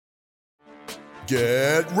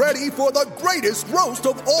Get ready for the greatest roast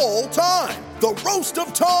of all time, the Roast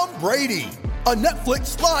of Tom Brady, a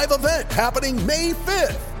Netflix live event happening May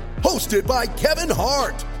 5th. Hosted by Kevin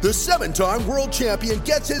Hart, the 7-time world champion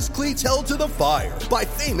gets his cleats held to the fire by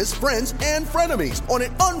famous friends and frenemies on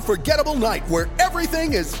an unforgettable night where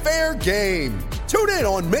everything is fair game. Tune in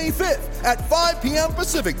on May 5th at 5 p.m.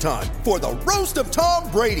 Pacific time for the Roast of Tom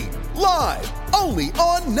Brady, live only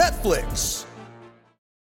on Netflix.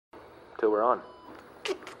 Till we're on.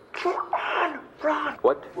 We're on, Ron.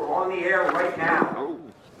 What? We're on the air right now.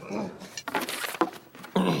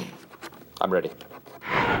 I'm ready.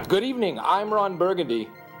 Good evening, I'm Ron Burgundy.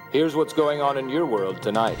 Here's what's going on in your world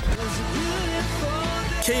tonight.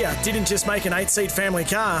 Kia didn't just make an 8-seat family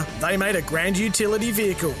car, they made a grand utility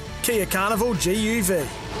vehicle, Kia Carnival GUV.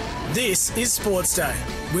 This is Sports Day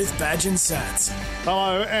with Badge and Sats.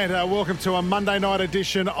 Hello and welcome to a Monday night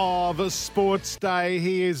edition of Sports Day.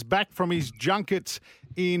 He is back from his junket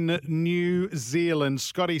in New Zealand.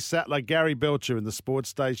 Scotty Sattler, Gary Belcher in the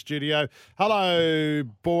Sports Day studio. Hello,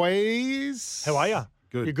 boys. How are you?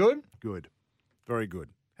 Good. You good? Good. Very good.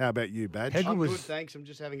 How about you, Badge? How good I'm was, good, thanks. I'm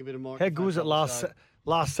just having a bit of How good was it last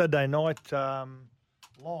Saturday night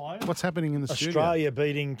live? What's happening in the studio? Australia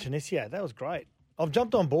beating Tunisia. That was great. I've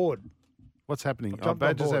jumped on board. What's happening? I've jumped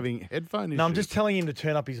Badge on is board. having headphone issues. No, I'm just telling him to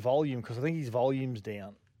turn up his volume because I think his volume's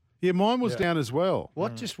down. Yeah, mine was down as well.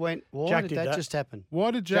 What just went? Why Jack did did that that. just happen?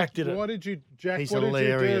 Why did Jack did it. Why did you, Jack? He's what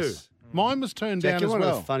hilarious. did you do? Mine was turned Jack, down you're as one of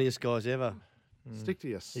well. the funniest guys ever. Stick to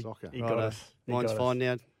your soccer. He got us. He Mine's got fine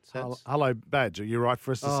us. now. Hello, Sats? hello, Badge. Are you right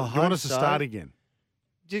for us to? Oh, You want hope us to so. start again?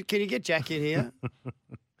 Can you get Jack in here?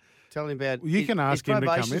 Tell him about. Well, you can ask him to come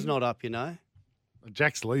probation's in. not up, you know.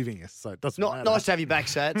 Jack's leaving us, so it doesn't Not matter. nice to have you back,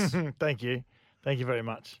 Sats. Thank you. Thank you very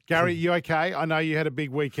much. Gary, you okay? I know you had a big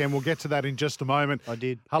weekend. We'll get to that in just a moment. I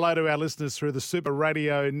did. Hello to our listeners through the Super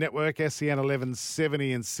Radio Network, SEN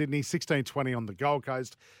 1170 in Sydney, 1620 on the Gold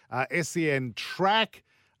Coast, SEN Track.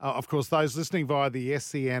 Of course, those listening via the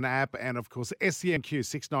SEN app and, of course, SENQ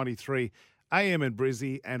 693 AM in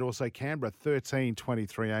Brizzy and also Canberra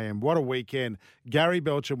 1323 AM. What a weekend. Gary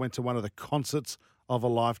Belcher went to one of the concerts of a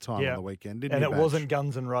lifetime on the weekend, didn't And he, it Badge? wasn't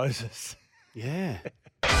Guns N' Roses. Yeah.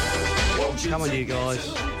 Come on, you guys.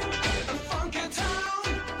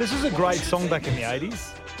 This was a great song back in the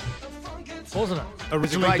 80s, wasn't it? It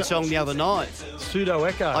was a great song the other night. Pseudo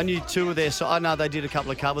Echo. I knew two of their songs. I know they did a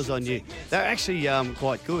couple of covers on you. They're actually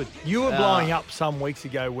quite good. You were blowing up some weeks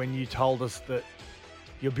ago when you told us that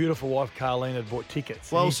your beautiful wife, Carlene, had bought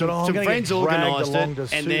tickets. Well, And you said, some I'm friends get dragged organised along it, to and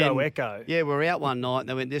Pseudo then Echo. yeah, we're out one night and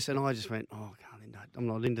they went this, and I just went, oh, Carlene, no, I'm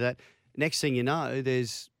not into that. Next thing you know,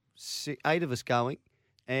 there's 8 of us going,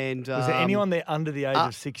 and Was there anyone there under the age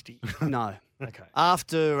of 60? No. Okay.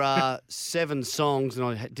 After 7 songs, and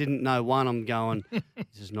I didn't know one, I'm going,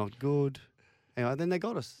 this is not good. Anyway, then they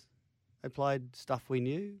got us. They played stuff we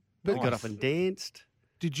knew. They got up and danced.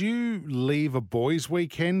 Did you leave a boys'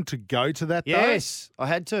 weekend to go to that, Yes, I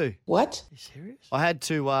had to. What? Are you serious? I had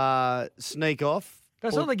to sneak off.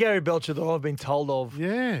 That's not the Gary Belcher that I've been told of though?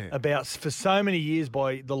 Yeah. about for so many years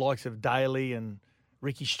by the likes of Daly and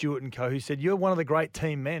Ricky Stewart and co, who said, you're one of the great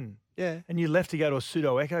team men. Yeah. And you left to go to a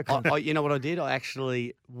Pseudo Echo concert. You know what I did? I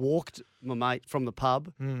actually walked my mate from the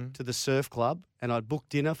pub to the surf club, and I booked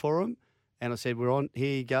dinner for him. And I said, "We're on.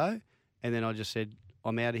 Here you go." And then I just said,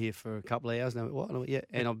 "I'm out of here for a couple of hours." And I went, "What?" And I went, "Yeah."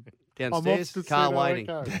 And I'm downstairs, off to car Pseudo waiting.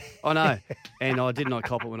 Echo. I know. And I did not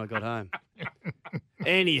cop it when I got home.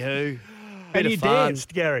 Anywho, bit and of you fun.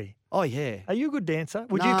 danced, Gary. Oh yeah. Are you a good dancer?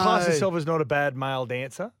 Would you class No. yourself as not a bad male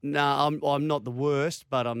dancer? No, I'm not the worst,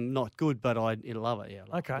 but I'm not good. But I love it.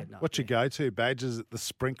 Yeah. Okay. No, What's your go-to, Badge? Is it the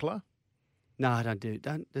sprinkler? No, I don't do.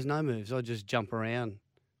 There's no moves. I just jump around.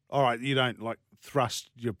 All right, you don't, like, thrust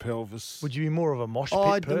your pelvis. Would you be more of a mosh pit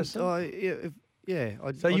I person? yeah.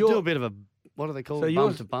 I So do you're- a bit of a what do they call So it?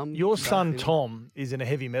 Bum to bum. your stuff, son you know? Tom is in a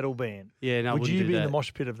heavy metal band. Yeah, no, I Would wouldn't you do be in that. the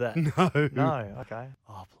mosh pit of that? No. No. Okay.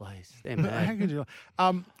 Oh please, they're How mad. could you?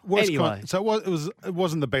 Worst Anyway. so it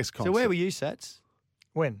wasn't the best concert. So where were you, Sats?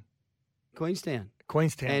 When? Queenstown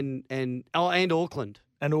Queenstown and Auckland,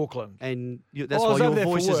 and Auckland. and that's Well, I was why over your there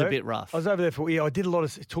for voice is a work. bit rough. I was over there for, I did a lot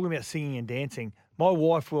of talking about singing and dancing. My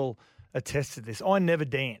wife will attest to this. I never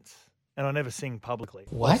dance and I never sing publicly.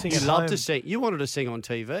 I What? sing You at love home. to sing. You wanted to sing on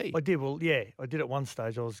TV. I did. Well, yeah, I did at one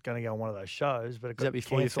stage. I was going to go on one of those shows, but it Is got that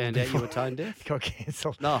before you cancelled found out you were before- tone deaf? got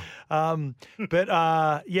cancelled. No. But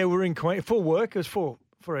yeah, we're in Queen for work. It was for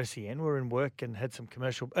SEN. We were in work and had some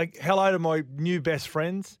commercial. Hello to my new best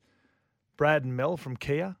friends, Brad and Mel from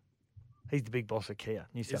Kia. He's the big boss of Kia,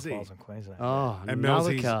 New South he? Wales and Queensland. Oh, And Mel's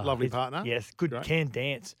another his car. lovely He's- partner? Yes, good. Great. Can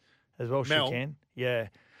dance as well. Mel? She can. Yeah.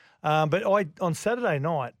 But on Saturday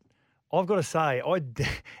night, I've got to say,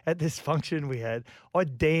 at this function we had, I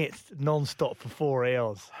danced non-stop for 4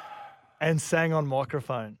 hours and sang on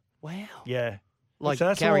microphone. Wow. Yeah. Like So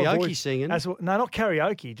that's all my karaoke voice- singing. No, not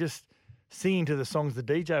karaoke, just singing to the songs the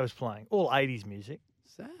DJ was playing, all 80s music.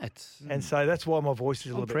 That's And so that's why my voice is a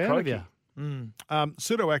I'm little bit proud of croaky. you.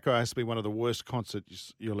 Pseudo Echo has to be one of the worst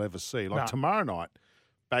concerts you'll ever see. Like No. tomorrow night,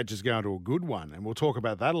 Badge is going to a good one, and we'll talk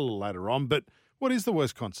about that a little later on. But what is the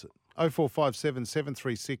worst concert? 0457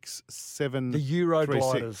 736 736. The Euro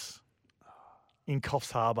Gliders in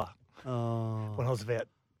Coffs Harbour Oh. when I was about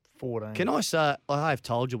 14. Can I say, I have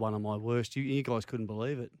told you one of my worst. You guys couldn't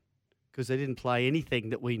believe it because they didn't play anything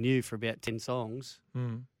that we knew for about 10 songs.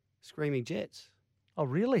 Screaming Jets. Oh,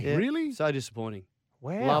 really? Yeah, Really? So disappointing.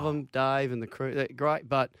 Wow. Love them, Dave and the crew. They're great,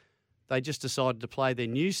 but they just decided to play their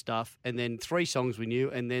new stuff and then 3 songs we knew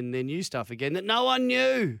and then their new stuff again that no one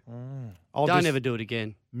knew. I'll Don't just- ever do it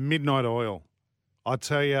again. Midnight Oil. I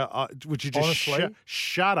tell you, would you just Honestly?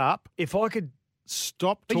 shut up? If I could,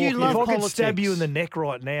 Stop But you talking. love if I could politics. stab you in the neck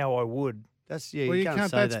right now, I would. That's yeah. well, you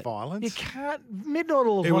can't say that's that. violence. You can't. Midnight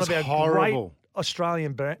Oil is It one was of our horrible. great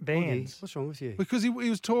Australian Woogie, bands. what's wrong with you? Because he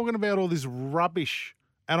was talking about all this rubbish,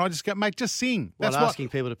 and I just go, mate, just sing. Well, That's asking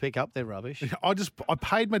people to pick up their rubbish. I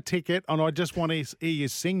paid my ticket, and I just want to hear you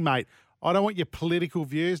sing, mate. I don't want your political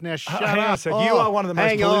views. Now shut Hang on a up. sec. You Oh, are one of the most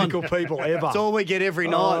hang on. political people ever. That's all we get every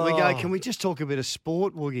night. We go, Oh. can we just talk a bit of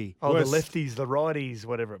sport, Woogie? Oh, Worst- the lefties, the righties,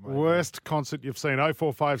 whatever it might be. Worst concert you've seen.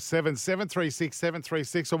 0457 736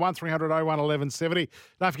 736 or 1300 01 1170.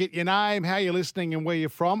 Don't forget your name, how you're listening, and where you're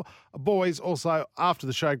from. Boys, also after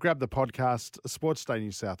the show, grab the podcast, Sports Day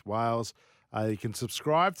New South Wales. You can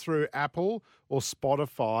subscribe through Apple or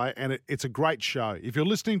Spotify, and it's a great show. If you're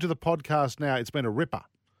listening to the podcast now, it's been a ripper.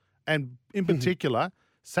 And in particular,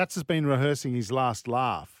 Sats has been rehearsing his last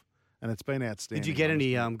laugh, and it's been outstanding. Did you get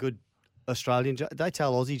any honestly. good Australian jokes? They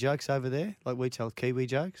tell Aussie jokes over there, like we tell Kiwi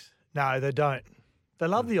jokes? No, they don't. They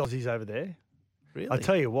love the Aussies over there. Really? I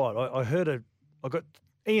tell you what, I got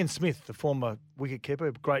Ian Smith, the former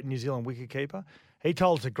wicketkeeper, great New Zealand wicketkeeper. He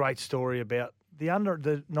told us a great story about the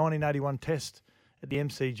 1981 Test at the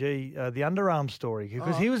MCG, the underarm story,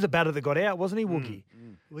 because he was the batter that got out, wasn't he, Woogie?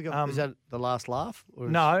 We got, is that the last laugh? Or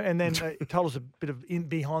is- No, and then he told us a bit of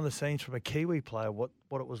behind the scenes from a Kiwi player what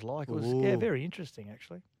it was like. It was Ooh. very interesting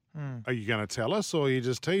actually. Are you going to tell us, or are you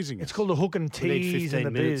just teasing us? It's called the hook and We need tease 15 and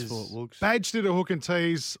the minutes biz. for it, Woogs. Badge did a hook and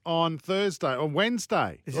tease on Thursday or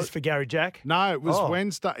Wednesday. Is this for Gary Jack? No, it was Oh.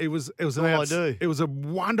 Wednesday. It was an Oh, I do. It was a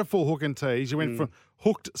wonderful hook and tease. You went from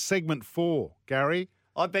hooked segment 4, Gary.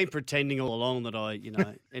 I've been pretending all along that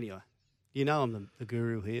anyway. You know I'm the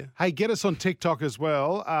guru here. Hey, get us on TikTok as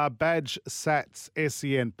well. Badge Sats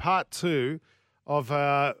SEN Part 2 of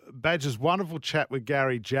Badge's wonderful chat with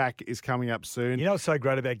Gary Jack is coming up soon. You know what's so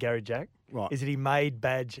great about Gary Jack? Right. Is that he made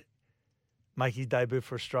Badge make his debut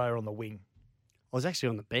for Australia on the wing. I was actually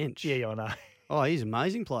on the bench. Yeah, I know. Oh, he's an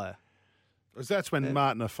amazing player. 'Cause that's when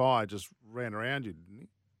Martin Afai just ran around you, didn't he?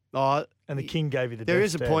 Oh, And the King gave you the there death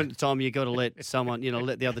is a stare. point in time you got to let someone,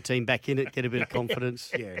 let the other team back in it, get a bit of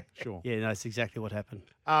confidence. Yeah, sure. Yeah, no, that's exactly what happened.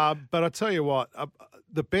 But I tell you what,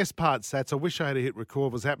 the best part, Sats, I wish I had hit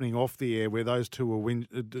record, was happening off the air where those two were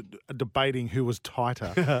debating who was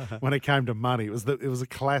tighter when it came to money. It was a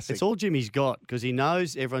classic. It's all Jimmy's got because he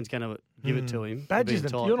knows everyone's going to give it to him. for Badge being isn't-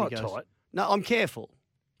 tight. you're He not goes, tight. No, I'm careful.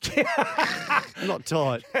 I'm not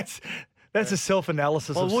tight. That's a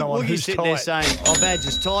self-analysis Well, of someone Woogie's who's sitting tight. there saying, "Oh, Badge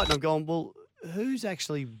is tight," and I'm going, "Well, who's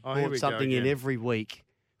actually here bought we go something in again. every week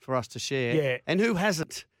for us to share? Yeah. and who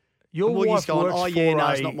hasn't?" Your And Woogie's wife going, works "Oh, yeah, for no,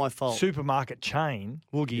 a it's not my fault." supermarket chain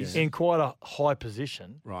Woogie's. in quite a high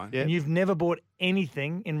position, right. Yeah. and you've never bought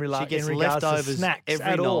anything in, She in gets regards to leftovers snacks every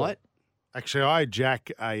at all. night. Actually, I had Jack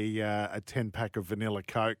a 10-pack of vanilla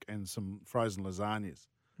Coke and some frozen lasagnas.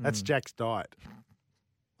 That's Jack's diet.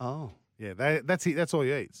 Oh, Yeah, that's all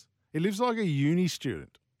he eats. He lives like a uni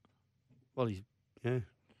student. well, yeah.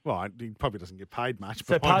 Well, he probably doesn't get paid much.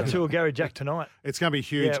 So but part 2 of Gary Jack tonight. It's going to be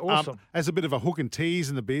huge. Yeah, awesome. As a bit of a hook and tease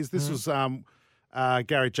in the biz, this was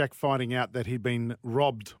Gary Jack finding out that he'd been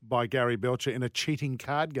robbed by Gary Belcher in a cheating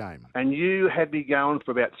card game. And you had me going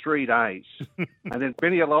for about 3 days. And then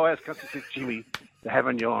Benny Elias comes and said, "Jimmy, they're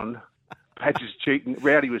having you on. Badge is cheating.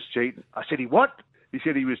 Rowdy was cheating." I said, "What?" He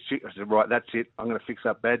said he was cheating. I said, "Right, that's it. I'm going to fix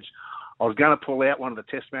up Badge." I was going to pull out one of the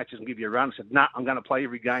test matches and give you a run. I said, "No, I'm going to play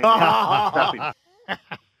every game." Stop him.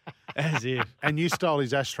 As if. And you stole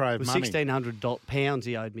his ashtray It of was money. £1,600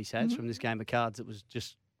 he owed me, Sats, from this game of cards that was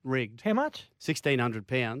just rigged. How much?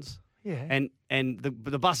 £1,600. Yeah. And the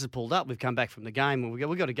bus has pulled up. We've come back from the game and we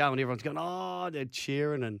got to go, and everyone's going, "Oh," they're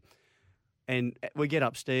cheering, and we get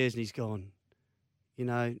upstairs and he's gone, you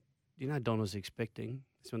know Donna's expecting.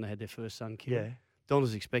 That's when they had their first son, kid. Yeah. Don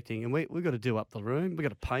was expecting, and we've got to do up the room. We've got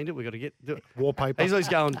to paint it. We've got to do it. Wallpaper. He's always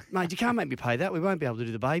going, mate, you can't make me pay that. We won't be able to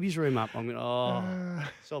do the baby's room up. I'm going,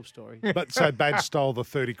 sob story. But so Badge stole the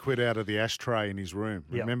 30 quid out of the ashtray in his room.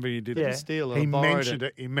 Yep. Remember you did Yeah. it? Steal it. He I borrowed mentioned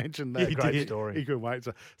it. He mentioned that. He Great story. He couldn't wait.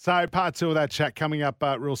 So part 2 of that chat coming up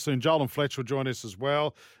real soon. Joel and Fletch will join us as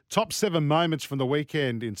well. Top 7 moments from the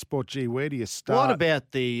weekend in Sport G. Where do you start? What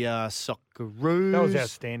about the Socceroos? That was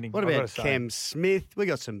outstanding. What I've about gotta say. Cam Smith? We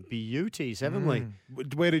got some beauties, haven't we?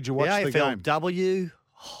 Where did you watch the the game? AFLW.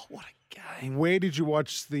 Oh, what a game. Where did you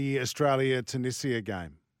watch the Australia-Tunisia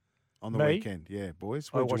game on the Me? weekend? Yeah, boys.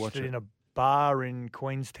 I Where'd you watched watch it in a bar in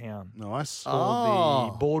Queenstown. Nice. Oh.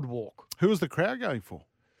 The boardwalk. Who was the crowd going for?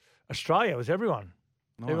 Australia was everyone.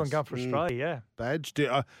 Nice. Everyone going for Australia, yeah. Badge.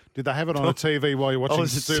 Did they have it on a TV while you're watching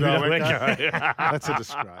was at Pseudo Pseudo Echo? That's a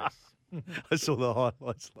disgrace. I saw the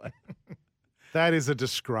highlights later. That is a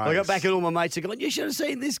disgrace. I got back at all my mates and going, you should have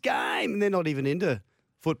seen this game. And they're not even into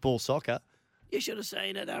football, soccer. You should have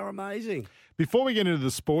seen it. They were amazing. Before we get into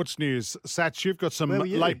the sports news, Satch, you've got some Where were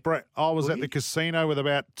you? late break. I was Were at you? the casino with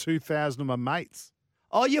about 2,000 of my mates.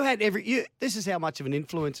 Oh, you had this is how much of an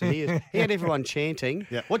influencer he is. He had everyone chanting.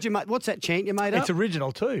 Yeah. What's that chant you made up? It's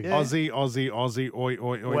original too. Yeah. Aussie, Aussie, Aussie, oi,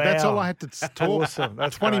 oi, oi. Wow. That's all I had to talk. Awesome.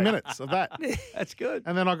 That's 20 great. minutes of that. That's good.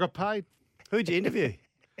 And then I got paid. Who'd you interview?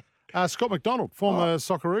 Scott McDonald, former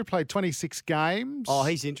Socceroo, played 26 games. Oh,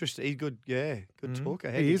 he's interested. He's good. Yeah, good talker.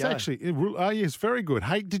 How'd He you is go? actually. He is very good.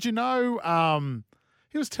 Hey, did you know?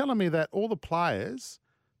 He was telling me that all the players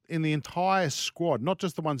in the entire squad, not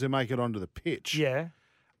just the ones who make it onto the pitch, Yeah.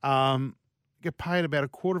 get paid about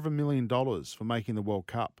 $250,000 for making the World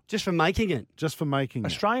Cup. Just for making it. Just for making it.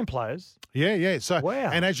 Australian players. Yeah. So, Wow.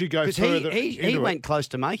 and as you go Because further, he into it- went close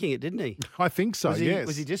to making it, didn't he? I think so. Was he, yes.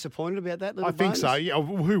 was he disappointed about that little I think so. bonus? Yeah.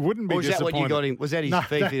 Who wouldn't be Or was that disappointed? what you got him? Was that his No,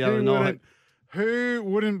 fee for the other who night? wouldn't- Who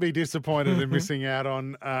wouldn't be disappointed in missing out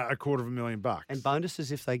on $250,000? And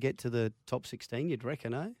bonuses if they get to the top 16, you'd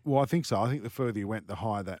reckon, eh? Well, I think so. I think the further you went, the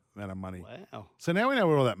higher that amount of money. Wow. So now we know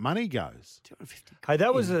where all that money goes. 250. Hey,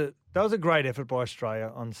 that was a great effort by Australia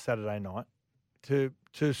on Saturday night to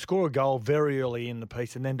score a goal very early in the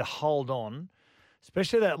piece and then to hold on,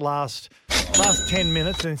 especially that last 10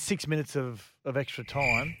 minutes and 6 minutes of extra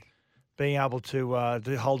time, being able to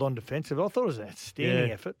hold on defensively. I thought it was an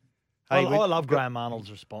outstanding effort. Hey, I love Graham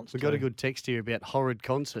Arnold's response. We got a good text here about horrid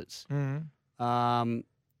concerts.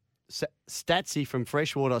 Statsy from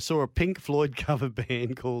Freshwater. I saw a Pink Floyd cover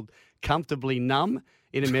band called Comfortably Numb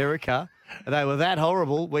in America. They were that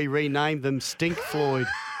horrible, we renamed them Stink Floyd.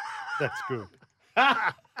 That's good.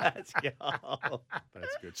 That's good. That's good.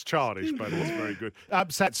 It's childish, but it's very good.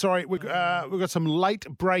 Sat, sorry, we've got some late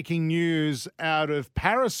breaking news out of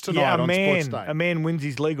Paris tonight Yeah, on Sports Day. a man wins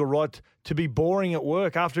his legal right to be boring at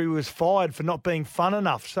work after he was fired for not being fun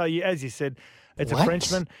enough. So, as you said, it's a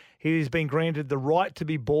Frenchman. He's been granted the right to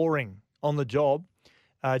be boring on the job.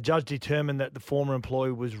 Judge determined that the former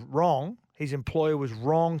employee was wrong. His employer was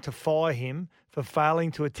wrong to fire him for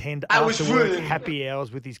failing to attend after-work happy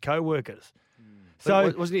hours with his co-workers.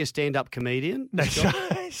 So wasn't he a stand-up comedian? No,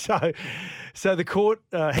 so the court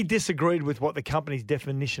he disagreed with what the company's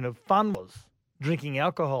definition of fun was, drinking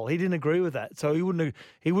alcohol. He didn't agree with that, so he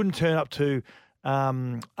wouldn't turn up to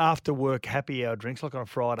after work happy hour drinks like on a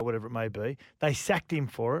Friday, whatever it may be. They sacked him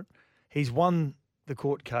for it. He's won the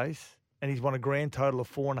court case and he's won a grand total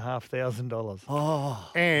of $4,500.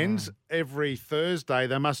 Oh, And every Thursday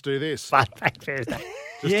they must do this. Fun fact Thursday.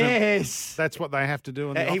 yes. That's what they have to do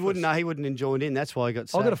in the He office. wouldn't know. He wouldn't have joined in. That's why he got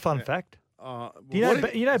sacked. I've got a fun fact. Well, Do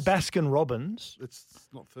you know Baskin Robbins? It's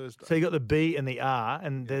not Thursday. So you got the B and the R,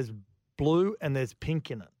 and there's blue and there's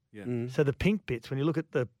pink in it. Yeah. So the pink bits, when you look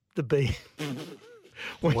at the B,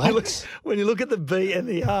 when you look at the B and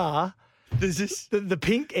the R, the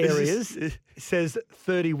pink areas says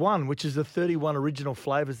 31, which is the 31 original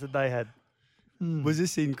flavours that they had. Was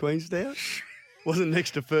this in Queenstown? Wasn't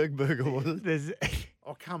next to Fergburger, was it? There's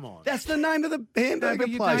Oh, come on. That's the name of the hamburger but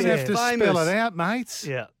you place. don't have to Famous. spell it out, mates.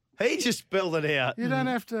 yeah. He just spelled it out. You don't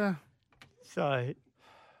have to. So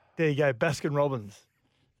there you go, Baskin Robbins.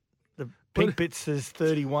 The pink bit says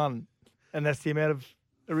 31, and that's the amount of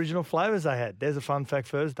original flavours they had. There's a fun fact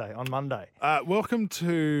Thursday on Monday. Welcome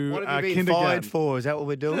to What have you been kindergarten. fired for? Is that what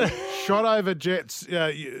we're doing? Shot over Jets.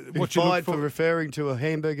 Been What you look fired for? for referring to a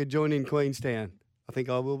hamburger joint in Queenstown. I think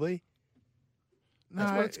I will be. No,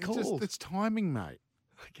 That's what it's called. It's timing, mate.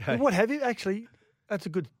 Okay. What have you actually? That's a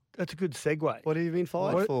good segue. What have you been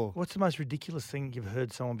fired for? What's the most ridiculous thing you've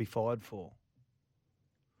heard someone be fired for?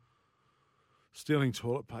 Stealing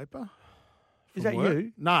toilet paper. Is from that work?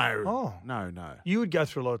 you? No. Oh. No. You would go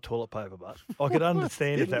through a lot of toilet paper, but I could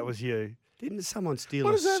understand if that was you. Didn't someone steal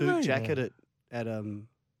What a does that suit mean? jacket at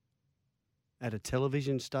a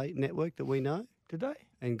television state network that we know Did they?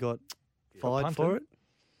 and got fired for punted.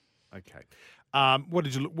 it? Okay. What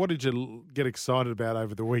did you get excited about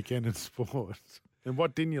over the weekend in sport? And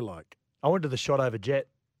what didn't you like? I went to the shot over jet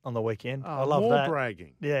on the weekend. I love more that.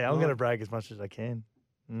 bragging. Yeah, I'm Right. going to brag as much as I can.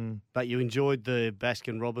 But you enjoyed the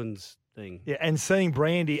Baskin Robbins thing. Yeah, and seeing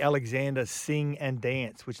Brandy Alexander sing and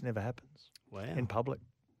dance, which never happens Wow. in public.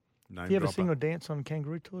 Name Do you ever dropper. sing or dance on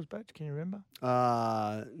Kangaroo Tours, Badge? Can you remember?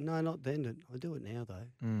 No, not then. I do it now though.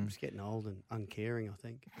 I'm just getting old and uncaring, I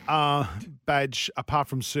think. Badge, apart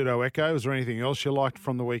from Pseudo Echo, is there anything else you liked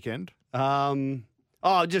from the weekend?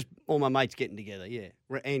 Just all my mates getting together. Yeah,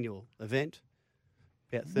 annual event.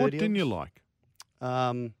 About 30. What didn't of you us.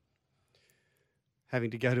 like?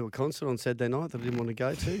 Having to go to a concert on Saturday night that I didn't want to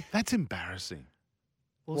go to. That's embarrassing.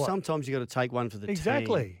 Well, What? sometimes you got to take one for the team.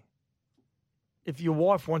 Exactly. If your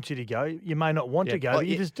wife wants you to go, you may not want Yeah. to go, Oh, but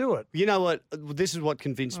you yeah. just do it. You know what? This is what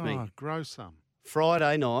convinced me. Oh, grow some.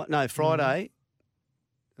 Friday, and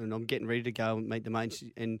I'm getting ready to go and meet the mates.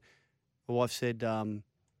 And my wife said,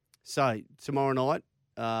 so tomorrow night,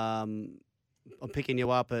 I'm picking you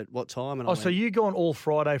up at what time? And I Oh, so went, you gone all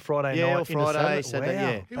Friday night? Yeah, all into Friday, Saturday, Wow, yeah.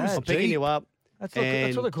 It was Badge. I'm picking you up. That's what they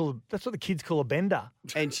and- call. That's what the kids call a bender.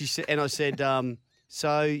 And she said, and I said,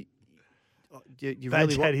 so you Badge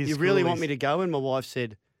really, had want, his you really want schoolies. me to go? And my wife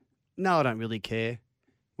said, no, I don't really care.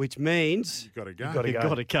 Which means You've got to go. You've got to you've go.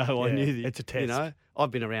 got to go. I Yeah, knew that. it's a test. You know, I've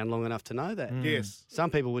been around long enough to know that. Yes. Some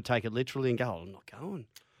people would take it literally and go, oh, I'm not going.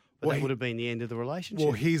 But Well, that would have been the end of the relationship.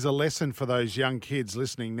 Well, here's a lesson for those young kids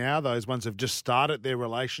listening now, those ones who've just started their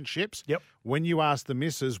relationships. Yep. When you ask the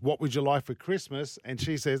missus, what would you like for Christmas? And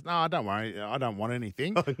she says, no, don't worry, I don't want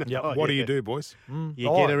anything. Yep. What do you do, boys? you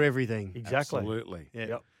Oh, get her everything. Exactly. Absolutely. Yeah.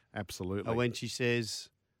 Yep. Absolutely. And when she says,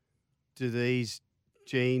 do these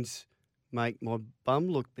jeans make my bum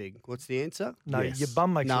look big? What's the answer? No, Yes. your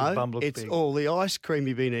bum makes no, your bum look it's big. all the ice cream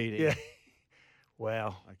you've been eating. Yeah.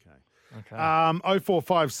 Wow. Okay. Okay.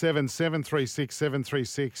 0457 736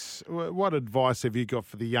 736. What advice have you got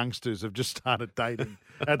for the youngsters who've just started dating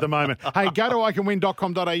at the moment? Hey, go to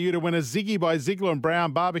iCanWin.com.au to win a Ziggy by Ziegler and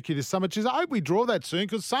Brown barbecue this summer. Jeez, I hope we draw that soon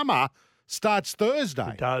because summer starts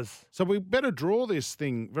Thursday. It does. So we better draw this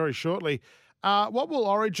thing very shortly. What will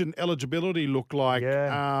Origin eligibility look like?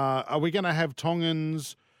 Yeah. Are we going to have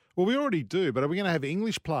Tongans? Well, we already do, but are we going to have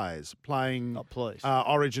English players playing Oh, please.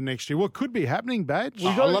 Origin next year? What could be happening, Badge?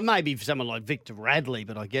 Well, maybe someone like Victor Radley,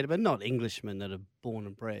 but I get it, but not Englishmen that are born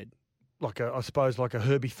and bred. I suppose like a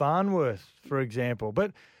Herbie Farnworth, for example.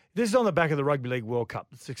 But this is on the back of the Rugby League World Cup,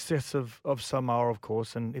 the success of Samoa, of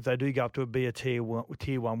course, and if they do go up to it, be a tier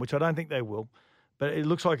one, which I don't think they will. But it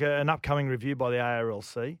looks like an upcoming review by the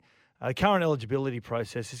ARLC. The current eligibility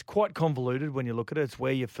process is quite convoluted when you look at it. It's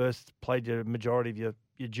where you first played your majority of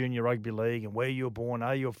your junior rugby league and where you were born.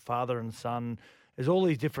 Are you a father and son? There's all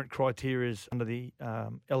these different criteria under the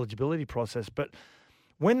eligibility process. But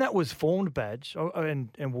when that was formed, Badge, and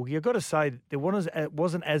well, you've got to say there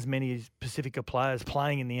wasn't as many Pacifica players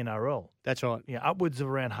playing in the NRL. That's right. Yeah, upwards of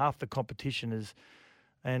around half the competition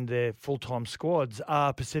and their full-time squads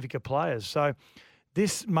are Pacifica players. So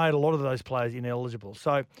this made a lot of those players ineligible.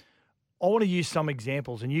 So I want to use some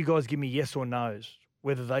examples, and you guys give me yes or no's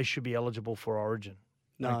whether they should be eligible for Origin.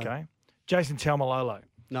 No. Okay. Jason Taumalolo.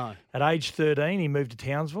 No. At age 13, he moved to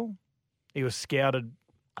Townsville. He was scouted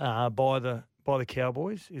by the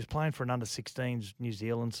Cowboys. He was playing for an under-16s New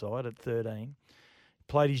Zealand side at 13.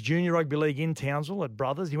 Played his junior rugby league in Townsville at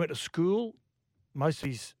Brothers. He went to school, most of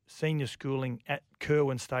his senior schooling at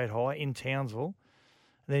Kerwin State High in Townsville.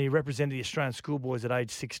 And then he represented the Australian schoolboys at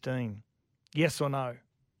age 16. Yes or no?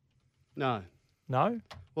 No. No?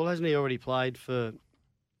 Well, hasn't he already played for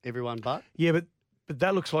everyone but? Yeah, but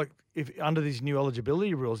that looks like if under these new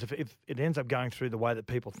eligibility rules, if it ends up going through the way that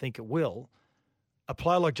people think it will, a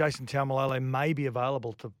player like Jason Taumalolo may be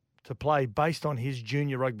available to play based on his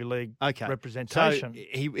junior rugby league representation. So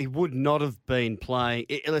he would not have been playing,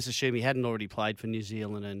 let's assume he hadn't already played for New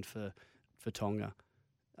Zealand and for Tonga.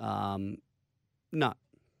 No. No?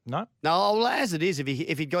 No, well, as it is, if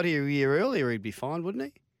he'd got here a year earlier, he'd be fine, wouldn't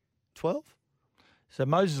he? 12? So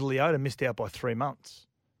Moses Leota missed out by 3 months.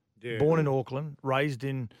 Yeah. Born in Auckland, raised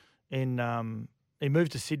in he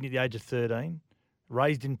moved to Sydney at the age of 13,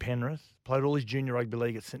 raised in Penrith, played all his junior rugby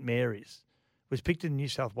league at St Mary's, was picked in New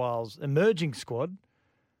South Wales emerging squad,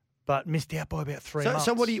 but missed out by about 3 months.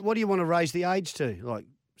 So what do you want to raise the age to? Like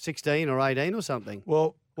 16 or 18 or something?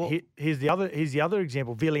 Well, here's the other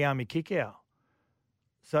example, Viliami Kikau.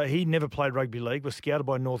 So he never played rugby league, was scouted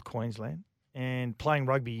by North Queensland and playing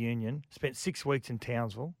rugby union, spent 6 weeks in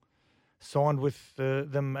Townsville, signed with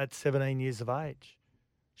them at 17 years of age.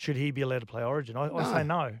 Should he be allowed to play Origin? I say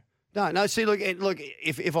no. No. See, look.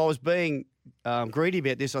 If I was being greedy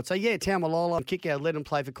about this, I'd say, yeah, Tamalolo, kick out, let him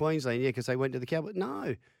play for Queensland, because they went to the Cowboys.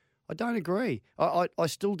 No, I don't agree. I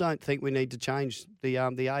still don't think we need to change the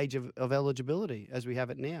age of eligibility as we have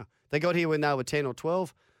it now. They got here when they were 10 or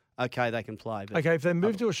 12. Okay, they can play. But okay, if they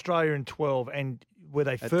moved to Australia in 12 and where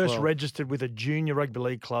they first 12. registered with a junior rugby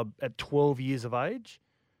league club at 12 years of age,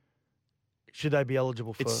 should they be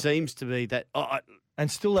eligible for it seems to be that. And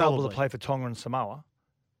still able Probably. to play for Tonga and Samoa.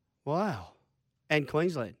 Wow. And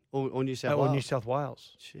Queensland or New South Or Wales. New South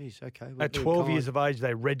Wales. Jeez, okay. At 12 years of age,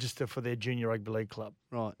 they register for their junior rugby league club.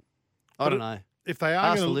 Right. I don't know. If they are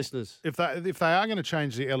Ask the gonna, listeners. if they are going to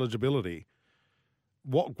change the eligibility,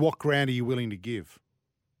 what ground are you willing to give?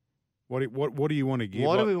 What do you want to give?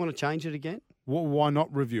 Why do we want to change it again? Why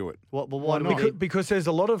not review it? Why not? Because there's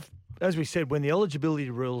a lot of, as we said, when the eligibility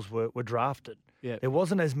rules were drafted, Yeah. there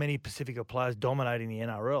wasn't as many Pacifica players dominating the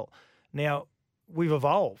NRL. Now, we've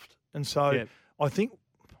evolved. And so Yeah. I think,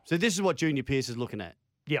 So this is what Junior Pearce is looking at.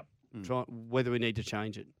 yep. Try whether we need to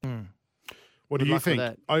change it. What Good do you luck with think?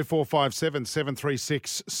 that. 0457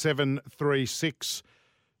 736 736.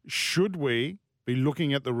 Should we be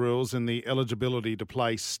looking at the rules and the eligibility to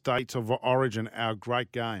play State of Origin, our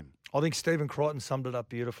great game? I think Stephen Crichton summed it up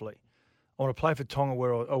beautifully. I want to play for Tonga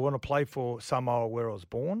where I want to play for Samoa where I was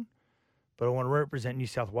born, but I want to represent New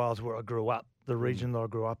South Wales where I grew up, the region that I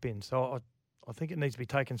grew up in. So I think it needs to be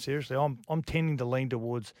taken seriously. I'm tending to lean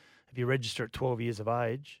towards if you register at 12 years of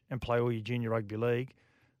age and play all your junior rugby league,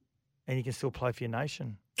 and you can still play for your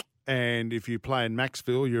nation. And if you play in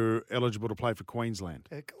Maxville, you're eligible to play for Queensland.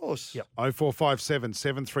 Of course. Yep. 0457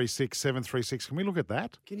 736 736. Can we look at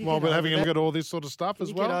that? Can you While get we're having a over look that? at all this sort of stuff Can as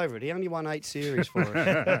you well. get over it? He only won 8 series for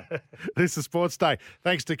us. This is Sports Day.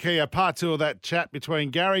 Thanks to Kia. Part 2 of that chat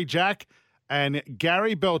between Gary Jack and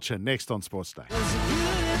Gary Belcher next on Sports Day.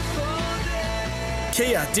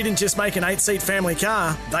 Kia didn't just make an 8-seat family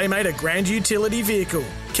car, they made a grand utility vehicle.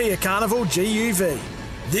 Kia Carnival GUV.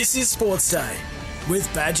 This is Sports Day with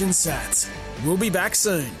Badge and Sats. We'll be back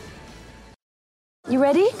soon. You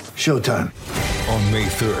ready? Showtime. On May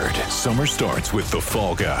 3rd, summer starts with The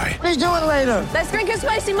Fall Guy. Let's do it later. Let's drink a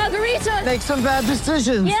spicy margarita. Make some bad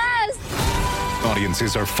decisions. Yes.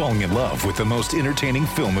 Audiences are falling in love with the most entertaining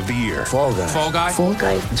film of the year. Fall Guy. Fall Guy? Fall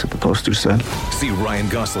guy. That's what the poster said. See Ryan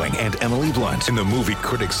Gosling and Emily Blunt in the movie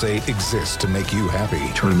critics say exists to make you happy.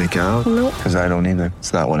 Trying to make it out? Nope. Because I don't either.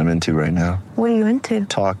 It's not what I'm into right now. What are you into?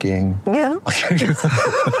 Talking. Yeah.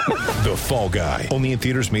 The Fall Guy. Only in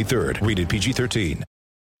theaters May 3rd. Rated PG-13.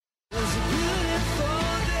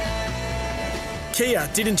 Kia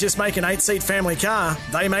didn't just make an 8-seat family car,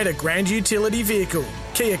 they made a grand utility vehicle.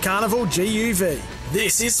 Kia Carnival GUV.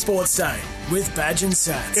 This is Sports Day with Badge and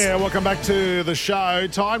Sats. Yeah, welcome back to the show.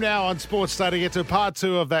 Time now on Sports Day to get to part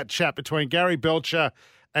 2 of that chat between Gary Belcher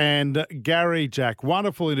and Gary Jack.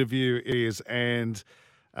 Wonderful interview it is, and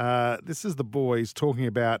this is the boys talking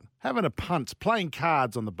about having a punt, playing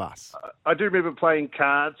cards on the bus. I do remember playing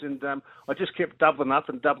cards, and I just kept doubling up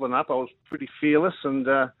and doubling up. I was pretty fearless, and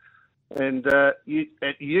I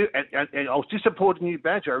was disappointed in you,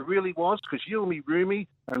 Badger. I really was, because you and me, Roomy,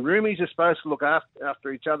 and Roomies are supposed to look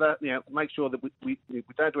after each other. You know, make sure that we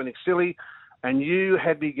don't do anything silly. And you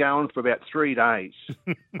had me going for about 3 days,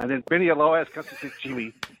 and then Benny Elias comes and said,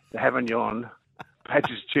 "Jimmy, they're having you on.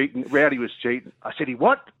 Badge is cheating. Rowdy was cheating." I said,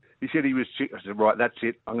 "What?" He said he was cheating. I said, "Right, that's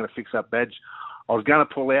it. I'm going to fix up Badge." I was going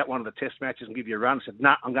to pull out one of the test matches and give you a run. I said,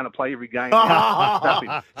 "No, I'm going to play every game."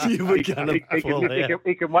 You were gonna pull out.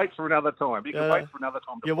 He can wait for another time. He can wait for another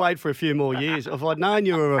time. You wait for a few more years. If I'd known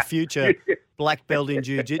you were a future black belt in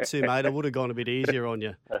jiu-jitsu, mate, I would have gone a bit easier on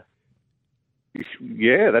you.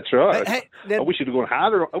 Yeah, that's right. Hey, now- I wish you'd gone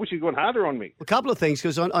harder. I wish you'd gone harder on me. A couple of things,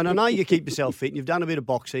 because I know you keep yourself fit and you've done a bit of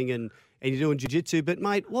boxing and you're doing jiu-jitsu, but,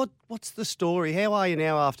 mate, what's the story? How are you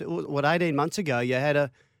now after, 18 months ago you had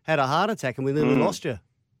a heart attack and we nearly lost you?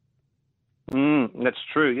 That's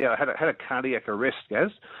true. Yeah, I had a cardiac arrest,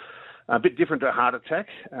 Gaz. A bit different to a heart attack.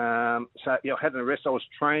 So, yeah, I had an arrest. I was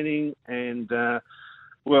training and, I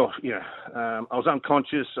was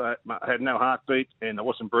unconscious. I had no heartbeat and I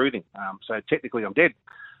wasn't breathing. So technically I'm dead.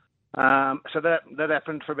 So that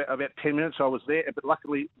happened for about 10 minutes. I was there. But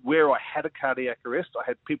luckily, where I had a cardiac arrest, I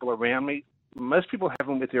had people around me. Most people have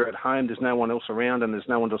them if they're at home. There's no one else around and there's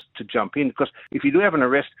no one else to jump in. Because if you do have an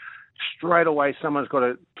arrest, straight away someone's got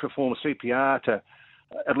to perform CPR to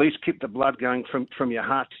at least keep the blood going from your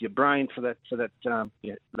heart to your brain for that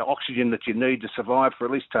the oxygen that you need to survive for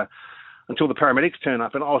at least until the paramedics turn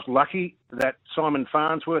up. And I was lucky that Simon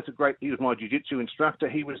Farnsworth, he was my jiu-jitsu instructor.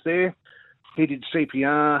 He was there he did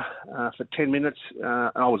CPR for 10 minutes,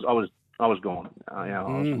 and I was gone.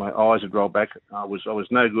 My eyes had rolled back. I was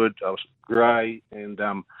no good. I was grey, and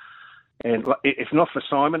if not for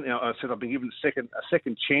Simon, I said I've been given a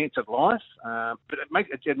second chance at life. But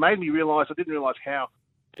it made me realise I didn't realise how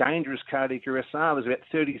dangerous cardiac arrests are. There's about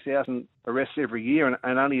 30,000 arrests every year,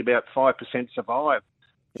 and only about 5% survive.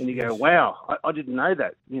 And you go, wow, I didn't know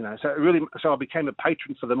that. So I became a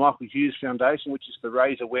patron for the Michael Hughes Foundation, which is to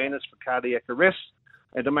raise awareness for cardiac arrests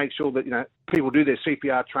and to make sure that people do their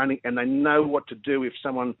CPR training and they know what to do if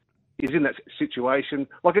someone is in that situation.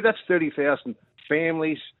 Like that's 30,000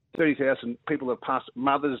 families, 30,000 people that have passed,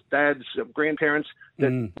 mothers, dads, grandparents.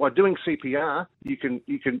 That by doing CPR, you can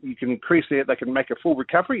increase they can make a full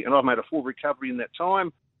recovery, and I've made a full recovery in that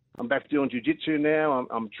time. I'm back doing jiu-jitsu now.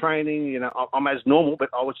 I'm training. I'm as normal, but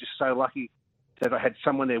I was just so lucky that I had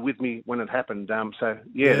someone there with me when it happened. It's a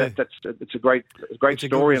great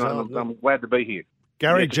story, and I'm glad to be here.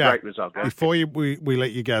 Gary it's Jack, a great result, before we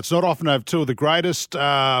let you go, it's not often I have two of the greatest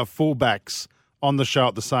fullbacks on the show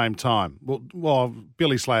at the same time. Well,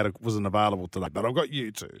 Billy Slater wasn't available today, but I've got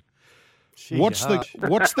you two. What's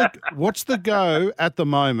the go at the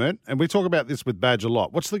moment? And we talk about this with Badge a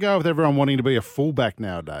lot. What's the go with everyone wanting to be a fullback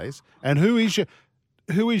nowadays? And who is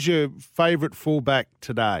your favourite fullback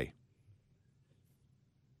today?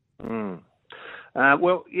 They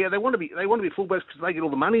want to be fullbacks because they get all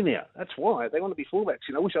the money now. That's why they want to be fullbacks.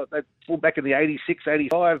 I wish they'd fullback in the 86,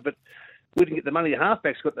 85, but we didn't get the money. The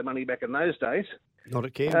halfbacks got the money back in those days. Not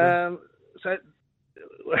at Canberra.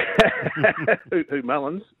 Who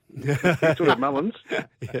Mullins? Sort of Mullins.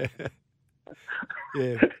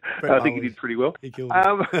 Yeah. I think he did pretty well. He killed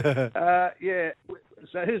him.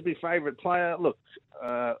 So who's my favourite player? Look,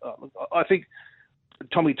 I think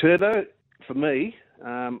Tommy Turbo for me.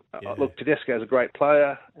 Look, Tedesco's a great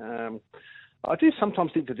player. I do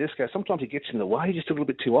sometimes think Tedesco, sometimes he gets in the way just a little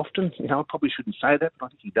bit too often. I probably shouldn't say that, but I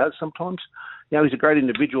think he does sometimes. He's a great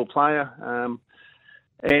individual player.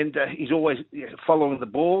 And he's always following the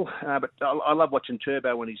ball. But I love watching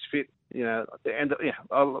Turbo when he's fit.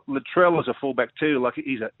 Latrell is a fullback too. Like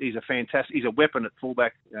he's a fantastic. He's a weapon at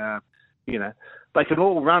fullback. They can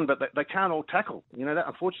all run, but they can't all tackle.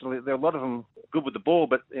 Unfortunately, there are a lot of them good with the ball,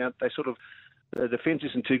 but they sort of the defence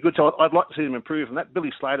isn't too good. So I'd like to see them improve. And that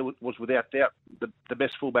Billy Slater was without doubt the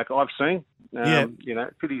best fullback I've seen.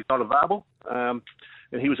 Pity he's not available. And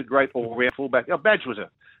he was a great all-round fullback. Badge was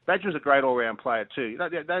a great all-round player too.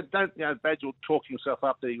 Badge will talk himself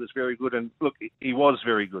up that he was very good, and look, he was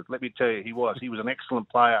very good. Let me tell you, he was. He was an excellent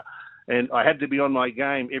player, and I had to be on my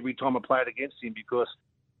game every time I played against him because,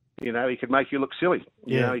 he could make you look silly.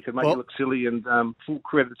 He could make you look silly, and full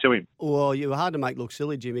credit to him. Well, you were hard to make look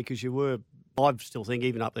silly, Jimmy, because you were. I still think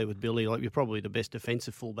even up there with Billy, like you're probably the best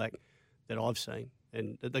defensive fullback that I've seen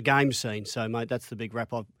and the game's seen. So, mate, that's the big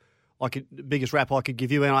rap biggest rap I could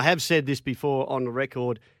give you. And I have said this before on the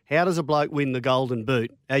record. How does a bloke win the Golden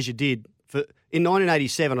Boot, as you did, in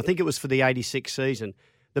 1987, I think it was for the 86 season,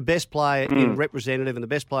 the best player in representative and the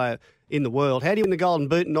best player in the world. How do you win the Golden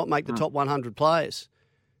Boot and not make the top 100 players?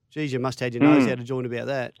 Geez, you must have had your nose out of joint about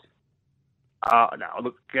that. No,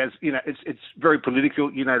 look, Gaz, it's very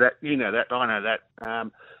political. You know that. I know that.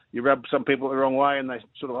 You rub some people the wrong way and they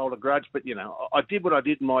sort of hold a grudge. But, I did what I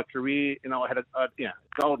did in my career. I had a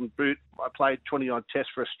Golden Boot. I played 29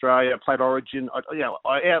 tests for Australia. I played Origin.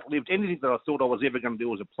 I outlived anything that I thought I was ever going to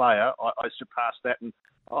do as a player. I surpassed that. And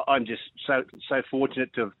I'm just so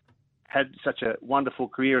fortunate to have had such a wonderful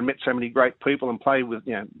career and met so many great people and played with,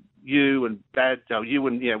 you and Dad, you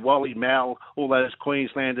and Wally, Mal, all those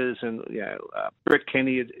Queenslanders and Brett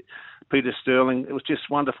Kenny, Peter Sterling. It was just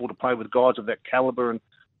wonderful to play with guys of that calibre, and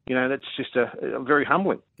that's just a very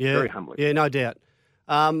humbling. Yeah, very humbling. Yeah, no doubt.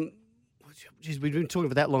 We've been talking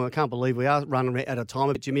for that long. I can't believe we are running out of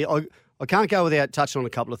time. Jimmy, I can't go without touching on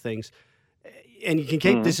a couple of things, and you can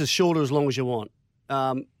keep this as short or as long as you want.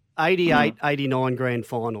 88, 89 grand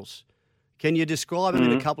finals. Can you describe it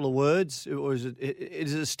in a couple of words? Or is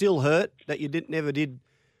it still hurt that you never did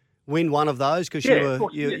win one of those? Because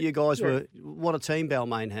you guys were, what a team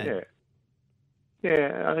Balmain had.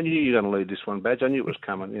 Yeah, I knew you were going to lead this one, Badge. I knew it was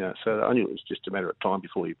coming, so I knew it was just a matter of time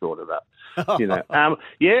before you brought it up.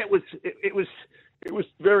 It was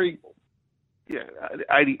very,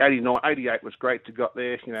 89, 88 was great to got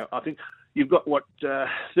there. I think you've got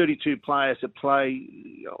 32 players that play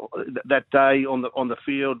that day on the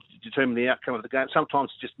field to determine the outcome of the game.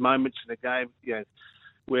 Sometimes it's just moments in the game,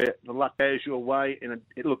 where the luck goes your way. And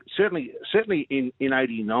look, certainly in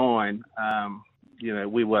 89,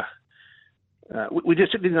 we were. We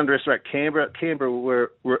just didn't underestimate Canberra. Canberra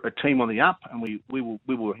were a team on the up, and we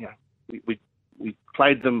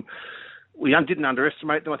played them we didn't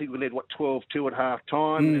underestimate them. I think we led 12-2 at half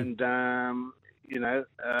time, and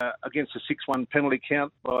against a 6-1 penalty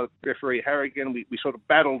count by referee Harrigan, we sort of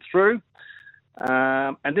battled through.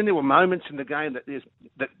 And then there were moments in the game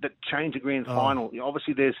that changed the grand final.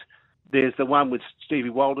 Obviously, there's the one with Stevie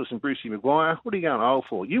Walters and Brucey Maguire. What are you going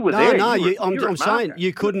for? You were there. I'm saying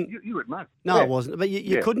you couldn't. You were at Mark. No, it wasn't. But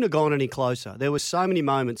you couldn't have gone any closer. There were so many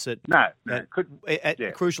moments at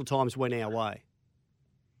crucial times went our way.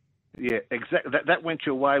 Yeah, exactly. That went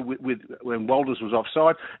your way with when Walters was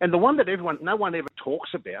offside, and the one that no one ever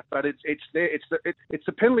talks about, but it's there. It's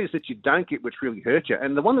the penalties that you don't get which really hurt you.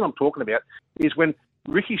 And the one that I'm talking about is when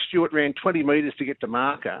Ricky Stewart ran 20 metres to get to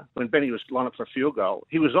marker when Benny was lined up for a field goal.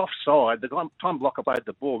 He was offside. The time Blocker played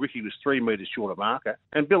the ball, Ricky was 3 metres short of marker,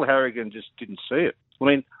 and Bill Harrigan just didn't see it. I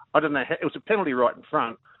mean, I don't know. It was a penalty right in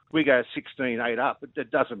front. We go 16-8 up.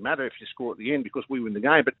 It doesn't matter if you score at the end because we win the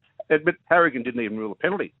game. But Harrigan didn't even rule a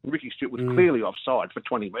penalty. Ricky Stewart was clearly offside for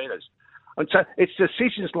 20 metres. And so it's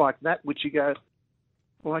decisions like that which you go,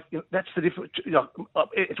 that's the difference. Do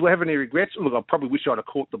I have any regrets? Look, I probably wish I'd have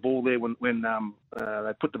caught the ball there when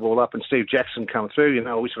they put the ball up and Steve Jackson come through.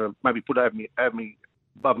 I wish I'd maybe put over me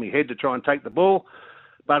above my head to try and take the ball.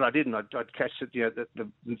 But I didn't. I'd catch it, the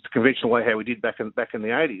conventional way how we did back in the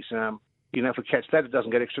 80s. If we catch that, it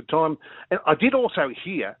doesn't get extra time. And I did also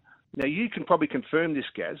hear, now you can probably confirm this,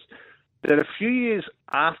 Gaz, that a few years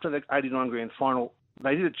after the 89 grand final,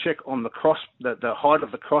 they did a check on the height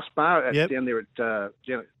of the crossbar down there at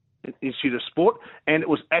Institute of Sport, and it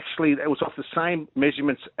was off the same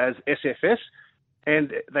measurements as SFS,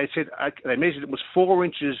 and they said they measured it was 4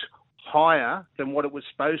 inches higher than what it was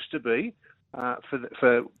supposed to be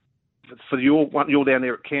for you're down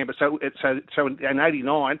there at Canberra. So in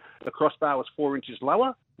 89, the crossbar was 4 inches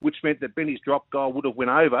lower, which meant that Benny's drop goal would have went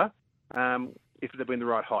over if it had been the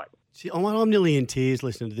right height. See, I'm nearly in tears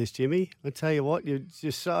listening to this, Jimmy. I tell you what, you're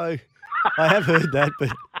just so... I have heard that, but...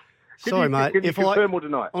 Sorry, mate. Can you confirm or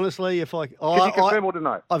deny? Honestly, can you confirm or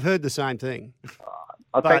deny? I've heard the same thing.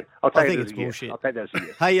 I think it's bullshit. Yes. I'll take that as a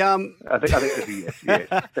yes. Hey, I think that's a yes. Yes.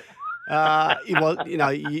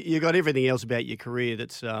 You got everything else about your career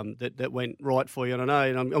that went right for you. And I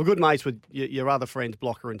know, and I'm good mates with your other friends,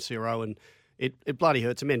 Blocker and Ciro, and it bloody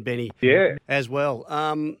hurts. I mean, Benny as well.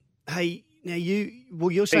 Hey, now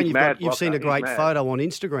you're saying you've seen a great photo on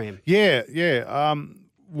Instagram. Yeah.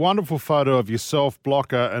 Wonderful photo of yourself,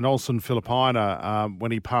 Blocker, and Olsen Filipina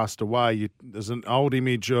when he passed away. There's an old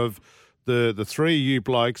image of the three of you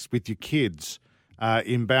blokes with your kids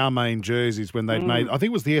in Balmain jerseys when they'd made, I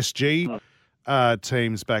think it was the SG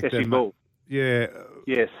teams back then. Bull. Yeah.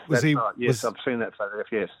 Yes, that's right. Yes, I've seen that photograph,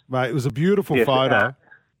 yes. Mate, it was a beautiful photo.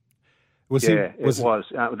 It was.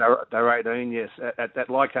 They were 18, yes, at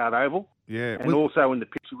Leichhardt Oval. Yeah. And also in the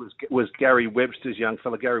picture was Gary Webster's young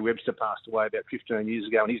fella. Gary Webster passed away about 15 years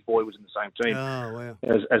ago, and his boy was in the same team. Oh, wow.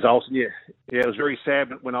 As Olsen, yeah. Yeah, it was very sad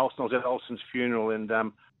when I was at Olsen's funeral, and,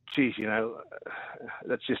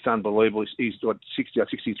 that's just unbelievable. He's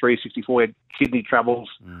 63, 64, had kidney troubles.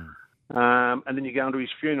 And then you go into his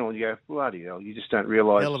funeral and you go, bloody hell, you just don't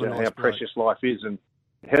realise how precious life is. And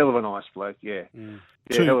hell of a nice bloke, yeah.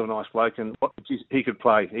 Yeah, hell of a nice bloke, and he could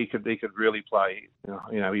play. He could really play. He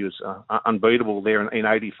was unbeatable there in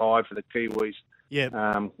 '85 for the Kiwis. Yeah.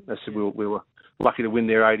 I said we were lucky to win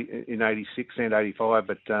there in '86 and '85,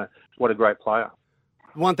 but what a great player.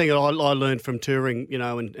 One thing that I learned from touring,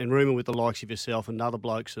 and rooming with the likes of yourself and other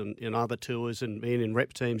blokes and other tours and being in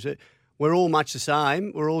rep teams, we're all much the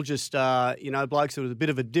same. We're all just blokes with a bit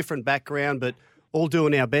of a different background, but all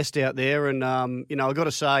doing our best out there. And I've got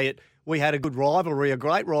to say we had a good rivalry, a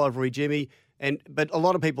great rivalry, Jimmy. But a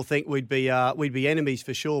lot of people think we'd be enemies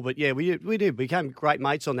for sure. But yeah, we did. We became great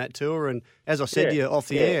mates on that tour. And as I said to you off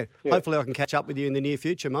the air, hopefully I can catch up with you in the near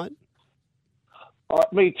future, mate.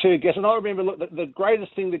 Me too, Guess. And I remember, look, the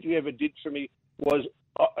greatest thing that you ever did for me was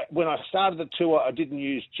when I started the tour, I didn't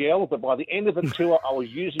use gel, but by the end of the tour, I was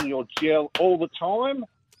using your gel all the time.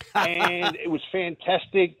 And it was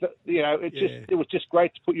fantastic. It was just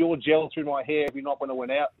great to put your gel through my hair every night when I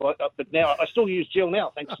went out. But now I still use gel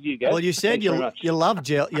now, thanks to you guys. Well, you said you loved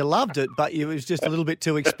gel, you loved it, but it was just a little bit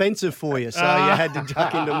too expensive for you, so you had to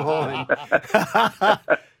duck into mine.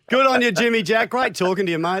 Good on you, Jimmy Jack. Great talking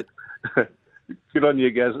to you, mate. Good on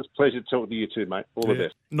you, guys. It's a pleasure talking to you too, mate. All the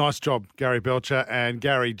best. Nice job, Gary Belcher and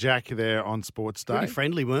Gary Jack there on Sports Day. Pretty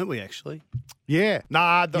friendly, weren't we, actually? Yeah.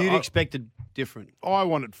 You'd expected different. I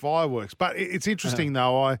wanted fireworks. But it's interesting,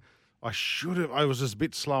 though. I should have. I was just a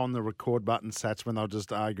bit slow on the record button, Sats, when they were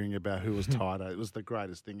just arguing about who was tighter. It was the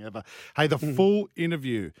greatest thing ever. Hey, the full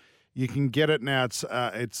interview You can get it now.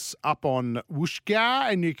 It's up on Whooshgar,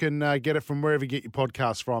 and you can get it from wherever you get your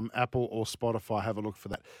podcasts from, Apple or Spotify. Have a look for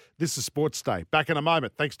that. This is Sports Day. Back in a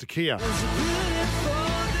moment. Thanks to Kia.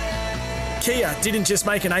 Kia didn't just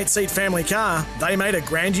make an 8-seat family car, they made a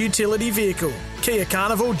grand utility vehicle. Kia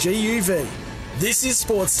Carnival GUV. This is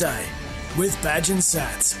Sports Day with Badge and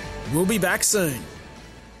Sats. We'll be back soon.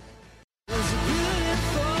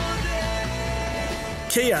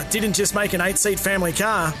 Kia didn't just make an 8-seat family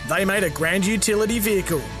car, they made a grand utility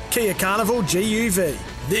vehicle. Kia Carnival GUV.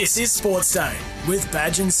 This is Sports Day with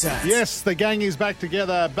Badge and Sats. Yes, the gang is back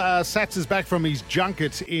together. Sats is back from his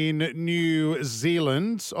junket in New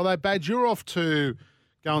Zealand. Although, Badge, you're off to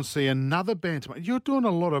go and see another band. You're doing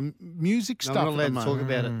a lot of music stuff. I'm not allowed to talk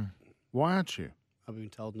about it. Why aren't you? I've been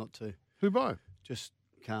told not to. Who by? Just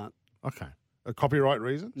can't. Okay. Copyright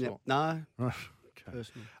reasons? Yeah. Or- No. Right.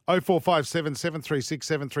 Personally. 0457 736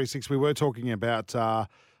 736. We were talking about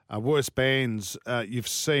worst bands you've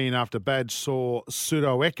seen after Badge saw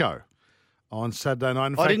Pseudo Echo on Saturday night.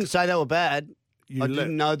 In I fact, didn't say they were bad. You I let-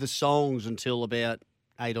 didn't know the songs until about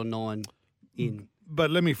 8 or 9 in.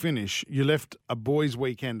 But let me finish. You left a boys'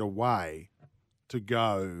 weekend away to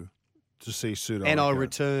go to see Pseudo And Echo. I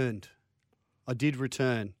returned. I did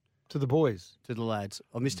return To the boys. to the lads.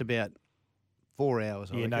 I missed about 4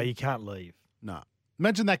 hours. I Yeah, no, reckon. you can't leave. No.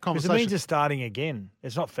 Imagine that Because conversation. it means you're starting again.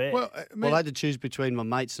 It's not fair. well, Well, I had to choose between my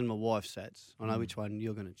mates and my wife, Sats. I know which one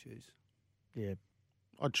you're going to choose. yeah.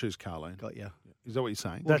 I'd choose Carlene. Got you. Is that what you're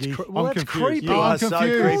saying? That's Woogie. well, I'm that's confused. creepy. You are I'm so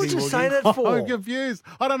confused. creepy, What would you say Woogie. that for? I'm confused.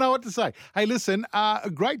 I don't know what to say. Hey, listen, a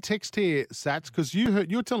great text here, Sats, because you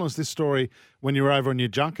were telling us this story when you were over on your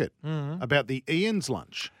junket about the Ian's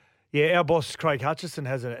lunch. Yeah, our boss Craig Hutchison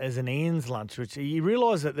has an Ian's lunch, which he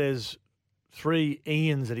realised that there's 3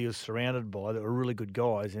 Ians that he was surrounded by that were really good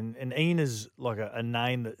guys, and Ian is like a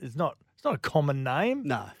name that is not it's not a common name,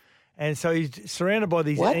 No. and so he's surrounded by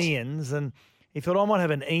these What? Ians, and he thought I might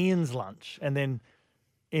have an Ian's lunch, and then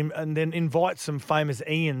invite some famous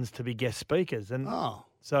Ians to be guest speakers, and Oh.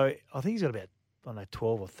 so I think he's got about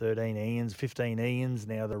 12 or 13 Ians, 15 Ians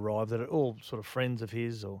now that arrived that are all sort of friends of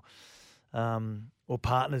his or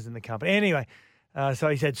partners in the company. Anyway, so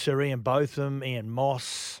he's had Sir Ian Botham, Ian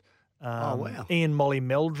Moss, wow. Ian Molly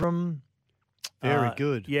Meldrum. Very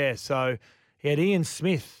good. Yeah, so he had Ian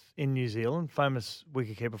Smith in New Zealand, famous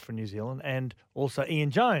wicketkeeper for New Zealand, and also Ian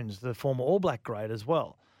Jones, the former All Black great as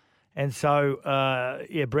well. And so,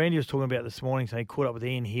 Brandy was talking about this morning, so he caught up with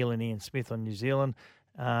Ian Heal and Ian Smith on New Zealand.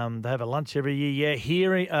 They have a lunch every year. Yeah,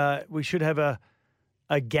 here we should have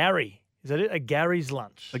a Gary. Is that it? A Gary's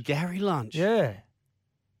lunch. A Gary lunch. Yeah.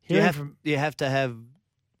 Do you Hearing have to have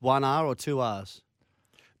 1 R or 2 R's?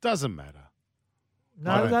 Doesn't matter.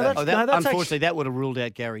 No, that's unfortunately, actually, that would have ruled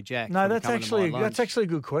out Gary Jack. no, from that's coming to my lunch. actually a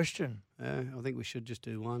good question. I think we should just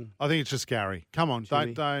do one. I think it's just Gary. Come on,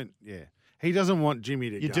 Jimmy. don't. Yeah, he doesn't want Jimmy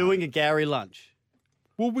to. You're go. doing a Gary lunch.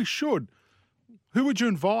 Well, we should. Who would you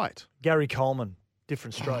invite? Gary Coleman,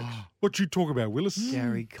 different strokes. What you talk about, Willis?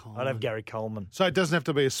 Gary Coleman. I'd have Gary Coleman. So it doesn't have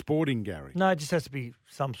to be a sporting Gary. No, it just has to be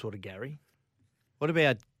some sort of Gary. What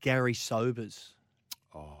about Gary Sobers?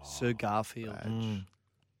 Sir Garfield.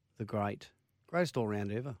 The greatest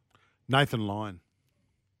all-round ever. Nathan Lyon.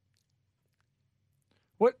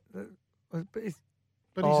 What?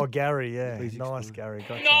 But Gary, yeah. Please Nice, explain. Gary.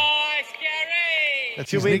 Gotcha. that's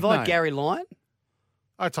Should his we invite nickname. Gary Lyon?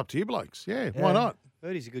 Oh, it's up to you blokes. Yeah, Yeah. why not?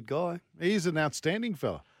 Heard he's a good guy. He's an outstanding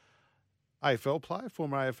fella. AFL player,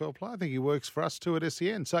 former AFL player. I think he works for us too at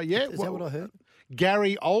SEN. So, yeah. Is that what I heard?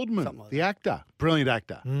 Gary Oldman, Something like the actor. Brilliant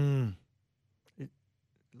actor.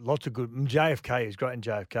 Lots of good. JFK is great in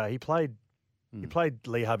JFK. He played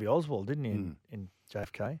Lee Harvey Oswald, didn't he, in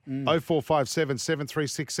JFK? 0457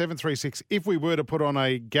 736 736. If we were to put on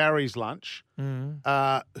a Gary's lunch,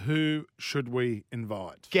 who should we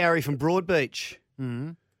invite? Gary from Broadbeach.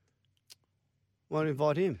 Won't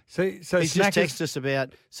invite him. So He's just Snackers- texted us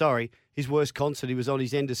about, his worst concert. He was on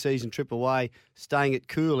his end-of-season trip away, staying at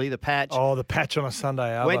Cooley, the Patch. Oh, the Patch on a Sunday.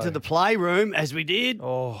 Arvo. Went to the playroom, as we did.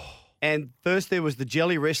 Oh. And first there was the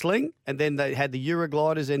jelly wrestling, and then they had the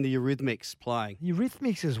Eurogliders and the Eurythmics playing.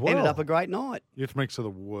 Eurythmics as well. Ended up a great night. Eurythmics are the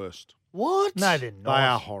worst. What? No, they're not. They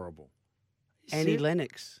are horrible. Annie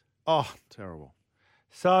Lennox. Oh, terrible.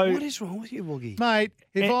 So What is wrong with you, Woogie? Mate,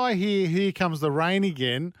 if I hear Here Comes the Rain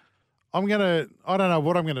again, I don't know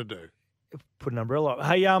what I'm going to do. put an umbrella up.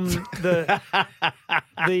 Hey,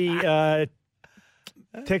 the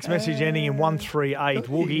text message ending in 138,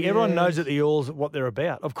 Woogie. Everyone knows at the Eels what they're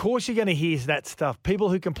about. Of course you're going to hear that stuff. People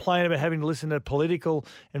who complain about having to listen to political,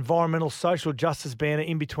 environmental, social justice banner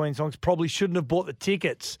in between songs probably shouldn't have bought the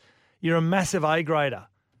tickets. You're a massive A-grader.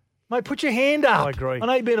 Mate, put your hand up. I agree. I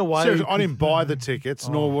know you've been away. Seriously, I didn't buy the tickets,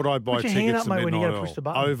 nor would I buy Put your tickets hand up, to mate, when Midnight you're gonna Oil. push the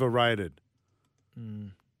button. Overrated.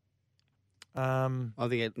 I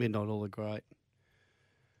think at Midnight Oil are great.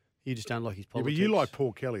 You just don't like his Yeah, politics. but you like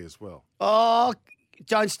Paul Kelly as well. Oh,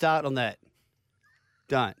 don't start on that.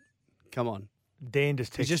 Don't. Come on. Dan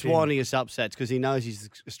just He's texted just in. winding us up, Sats, because he knows he's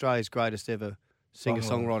Australia's greatest ever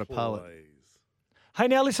singer-songwriter poet. Hey,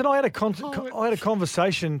 now listen. I had a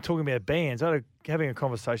conversation talking about bands. I had having a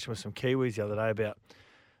conversation with some Kiwis the other day about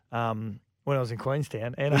when I was in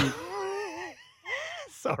Queenstown, and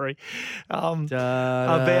sorry, about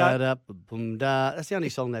that's the only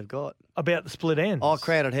song they've got about the split ends. Oh,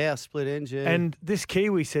 Crowded House, split ends. Yeah. And this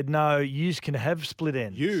Kiwi said, "No, yous can have split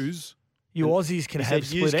ends. You Aussies can He have said,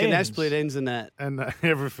 split "Yous ends. can have split ends and that and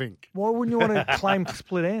everything." Why wouldn't you want to claim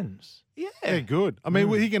split ends? Yeah, they're good. I mean,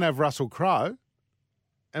 he can have Russell Crowe,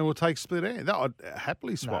 and we'll take split end. That I'd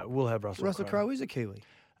happily swap. No, we'll have Russell Crowe is a Kiwi.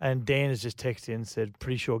 And Dan has just texted in and said,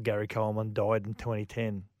 pretty sure Gary Coleman died in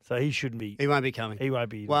 2010. So he shouldn't be. He won't be coming. He won't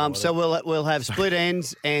be. Well, so we'll have split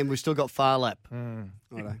ends, and we've still got Far Lap. We're going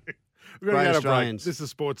to go to a break. This is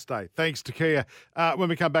Sports Day. Thanks to Kia. When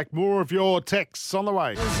we come back, more of your texts on the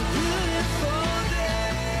way.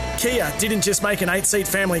 Kia didn't just make an 8-seat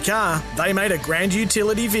family car, they made a grand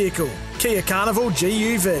utility vehicle. Kia Carnival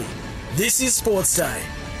GUV. This is Sports Day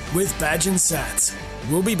with Badge and Sats.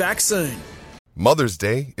 We'll be back soon. Mother's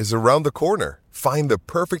Day is around the corner. Find the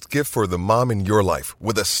perfect gift for the mom in your life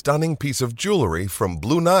with a stunning piece of jewelry from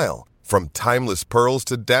Blue Nile. From timeless pearls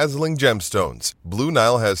to dazzling gemstones, Blue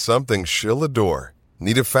Nile has something she'll adore.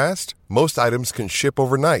 Need it fast? Most items can ship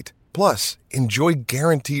overnight. Plus, enjoy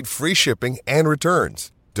guaranteed free shipping and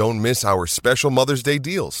returns. Don't miss our special Mother's Day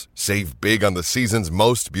deals. Save big on the season's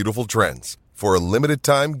most beautiful trends. For a limited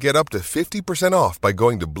time, get up to 50% off by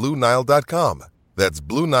going to BlueNile.com. That's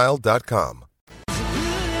BlueNile.com.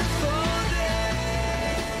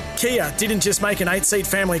 Kia didn't just make an 8-seat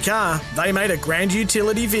family car, they made a grand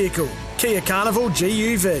utility vehicle. Kia Carnival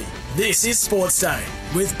GUV. This is Sports Day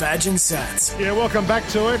with Badge and Sats. Yeah, welcome back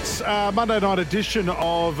to it. Monday night edition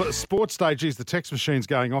of Sports Day. Geez, the text machine's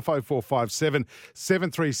going off, 0457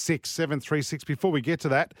 736 736. Before we get to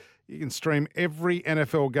that, you can stream every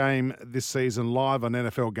NFL game this season live on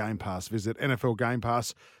NFL Game Pass. Visit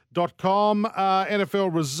NFLGamePass.com.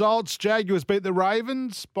 NFL results. Jaguars beat the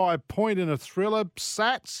Ravens by a point in a thriller.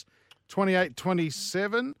 Sats,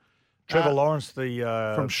 28-27. Trevor Lawrence, the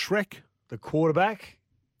from Shrek, the quarterback,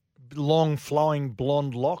 long flowing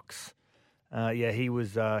blonde locks. He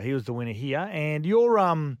was the winner here. And your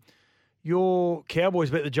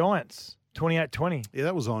Cowboys beat the Giants 28-20. Yeah,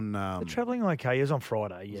 that was on. They're travelling okay. It was on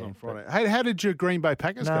Friday. Yeah, it was on Friday. Hey, how did your Green Bay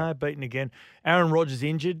Packers go? No, beaten again. Aaron Rodgers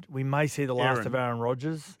injured. We may see the last of Aaron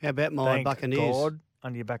Rodgers. How about my Thank Buccaneers? God,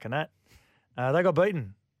 under your back on that. They got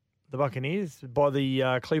beaten, the Buccaneers, by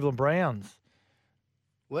the Cleveland Browns.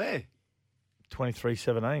 Where?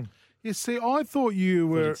 23-17. You see, I thought you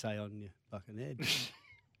What did were. it say on your fucking head?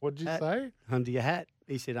 What did you Hat. say? Under your hat.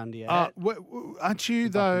 He said under your hat. Aren't you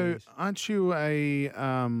though? Aren't you a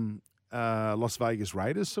Las Vegas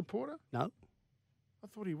Raiders supporter? No. I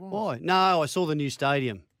thought he was. Why? No, I saw the new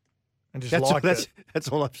stadium. And just That's liked it. That's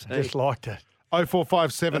all I'm saying. Just liked it.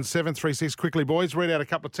 0457 736. Quickly, boys. Read out a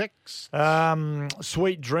couple of texts.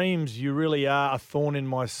 Sweet dreams, you really are a thorn in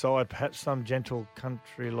my side. Perhaps some gentle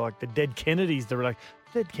country like the Dead Kennedys.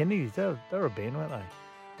 Dead Kennedys, they were a band, weren't they?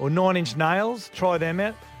 Or 9 Inch Nails, try them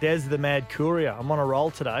out. Des the Mad Courier. I'm on a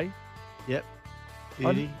roll today. Yep.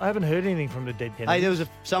 I haven't heard anything from the Dead Kennedys. Hey, there was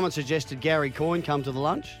someone suggested Gary Coyne come to the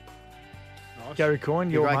lunch. Nice. Gary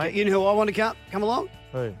Coyne, your Great. mate. You know who I want to come along?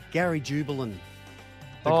 Who? Gary Jubilant.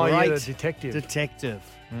 The detective. Detective.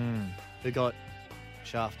 Who got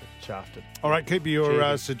shafted. All right, keep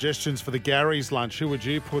your suggestions for the Gary's lunch. Who would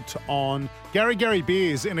you put on? Gary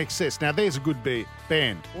Beers in excess. Now, there's a good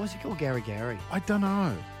band. Why is he called Gary? I don't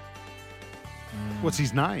know. What's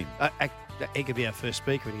his name? He could be our first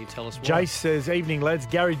speaker and he can tell us why. Jace says, evening, lads.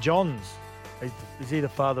 Gary Johns. Is he the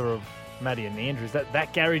father of Maddie and Andrew? Is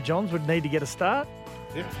that Gary Johns would need to get a start?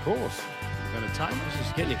 Yeah, of course. Entertainment. This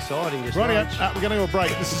is getting exciting. This Right, lunch. we're going to go a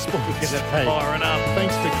break. This is Sports Day. Firing up.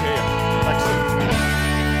 Thanks to Kia. Back soon.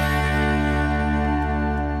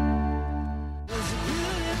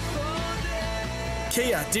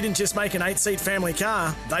 Kia didn't just make an 8-seat family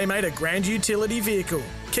car, they made a grand utility vehicle.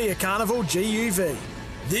 Kia Carnival GUV.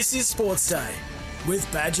 This is Sports Day with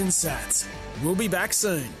Badge and Sats. We'll be back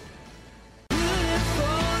soon.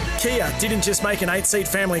 Kia didn't just make an 8-seat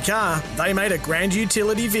family car, they made a grand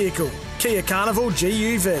utility vehicle. Kia Carnival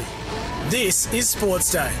GUV. This is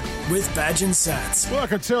Sports Day with Badge and Sats.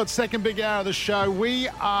 Welcome to it, second big hour of the show. We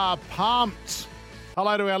are pumped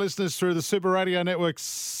Hello to our listeners through the Super Radio Network's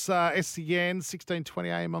SEN, 1620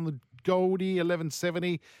 AM on the Goldie,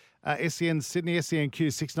 1170, SEN Sydney,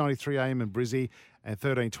 SENQ, 693 AM in Brizzy, and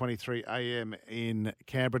 1323 AM in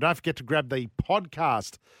Canberra. Don't forget to grab the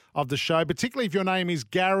podcast of the show, particularly if your name is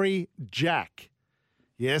Gary Jack.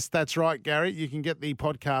 Yes, that's right, Gary. You can get the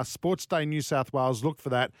podcast, Sports Day New South Wales. Look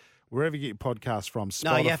for that wherever you get your podcast from, Spotify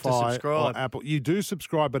No, you have to subscribe. or Apple. You do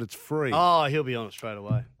subscribe, but it's free. Oh, he'll be on it straight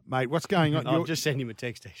away. Mate, what's going on? I'll just send him a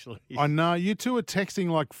text, actually. I know. You two are texting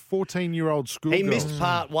like 14-year-old schoolgirls. He missed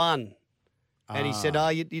part one. And he said,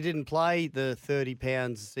 you didn't play the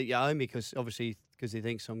 £30 that you owe me because he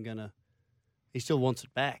thinks I'm going to... He still wants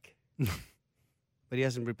it back. But he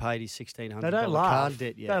hasn't repaid his $1,600 card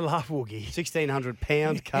debt yet. Don't laugh, Woogie.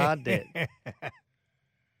 £1,600 card debt.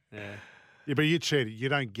 Yeah, but you cheated. You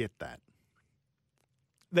don't get that.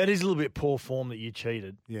 That is a little bit poor form that you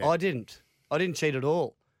cheated. Yeah. I didn't cheat at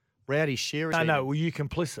all. Rowdy Shearer. No, were you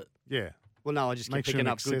complicit? Yeah. Well, no, I just kept picking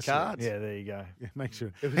up good cards. Yeah, there you go. Yeah, make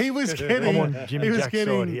sure. He was getting, I'm on Jimmy Jack's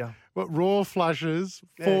side here. Raw flushes,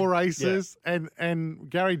 4 aces, and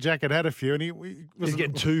Gary Jack had a few, and he was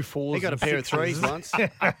getting 2 4s. He got a pair of 3s once.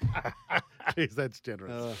 Jeez, that's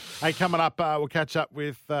generous. Hey, coming up, we'll catch up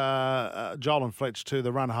with Joel and Fletch too,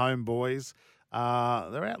 the Run Home boys. They're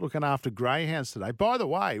out looking after greyhounds today. By the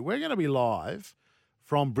way, we're going to be live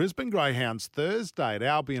from Brisbane Greyhounds Thursday at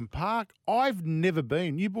Albion Park. I've never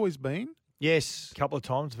been. You boys been? Yes. A couple of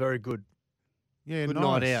times. Very good. Yeah, good nice.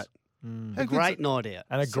 night out. A great night out.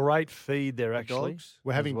 And a great feed there, actually.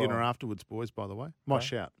 We're having dinner afterwards, boys, by the way. Might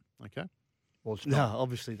shout, okay? Well, no,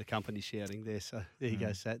 obviously the company's shouting there, so there you go,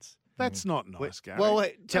 Sats. That's not nice, Gary. Well,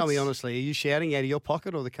 tell me honestly, are you shouting out of your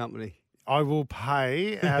pocket or the company? I will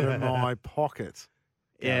pay out of my pocket.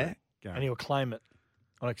 Yeah. Gary. And he'll claim it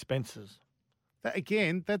on expenses.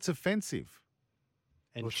 Again, that's offensive.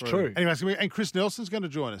 And it's true. Anyways, and Chris Nelson's going to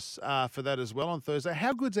join us for that as well on Thursday.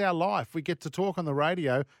 How good's our life? We get to talk on the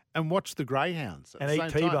radio and watch the Greyhounds. And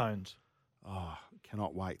eat T-bones. Oh,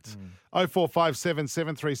 cannot wait. 0457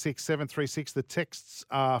 736 736. The texts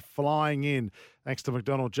are flying in thanks to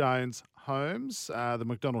McDonald Jones Homes. The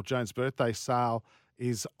McDonald Jones birthday sale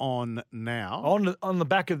is on now. On the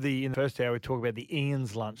back of in the first hour, we talk about the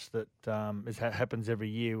Ian's lunch that happens every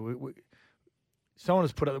year. Someone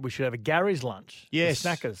has put out that we should have a Gary's lunch. Yes. The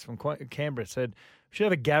Snackers from Canberra said we should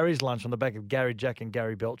have a Gary's lunch on the back of Gary Jack and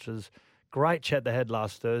Gary Belcher's great chat they had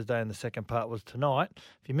last Thursday, and the second part was tonight.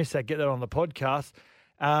 If you missed that, get that on the podcast.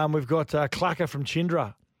 We've got Clacker from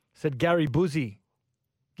Chindra. Said Gary Buzzy.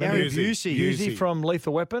 Gary Busey from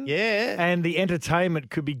Lethal Weapon. Yeah. And the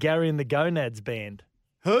entertainment could be Gary and the Gonads band.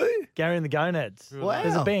 Who? Gary and the Gonads. Wow.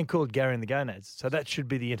 There's a band called Gary and the Gonads, so that should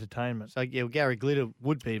be the entertainment. So, yeah, well, Gary Glitter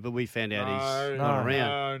would be, but we found out he's not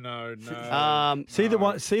around. No. See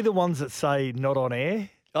the ones that say not on air?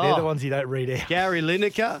 They're the ones you don't read out. Gary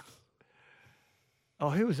Lineker.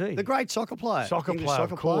 Oh, who was he? The great soccer player. English soccer player,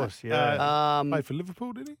 of course, yeah. Played for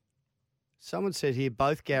Liverpool, did he? Someone said here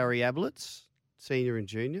both Gary Ablets, senior and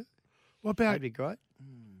junior. What about... That'd be great.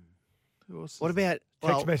 What about...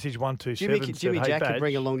 Text message 127 Jimmy said, Jack hey, could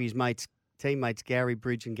bring along his teammates Gary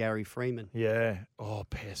Bridge and Gary Freeman. Yeah. Oh,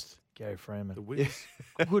 pest. Gary Freeman. The Wiz.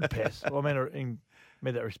 Good pest. Well, I mean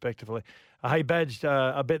that respectively. Hey, Badge,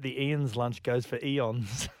 I bet the Ian's lunch goes for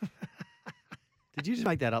eons. Did you just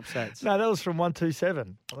make that up, Sats? No, that was from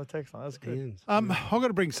 127 on the text line. That's good. I've got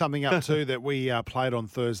to bring something up too that we played on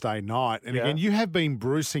Thursday night. And again, you have been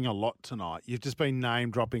bruising a lot tonight. You've just been name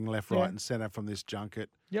dropping left, right, and centre from this junket.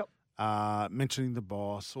 Yep. Mentioning the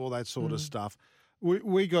boss, all that sort of stuff.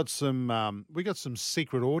 We got some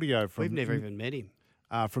secret audio from. We've never even met him.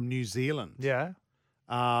 From New Zealand. Yeah.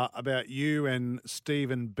 About you and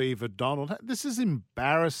Stephen Beaver Donald. This is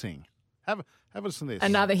embarrassing. Have a listen to this.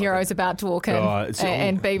 Another hero's about to walk in,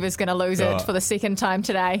 and Beaver's going to lose it for the second time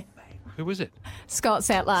today. Who was it? Scott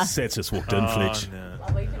Sattler. Sats just walked in, Fletch. No.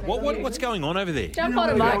 What's going on over there? Jump on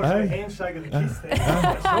him, mate.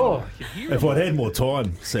 If I'd had more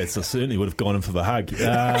time, Sats, I certainly would have gone in for the hug.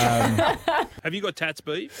 Have you got tats,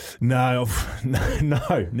 Beef? No,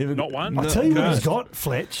 never. Not one? I'll tell you what he's got,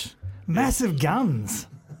 Fletch. Massive guns.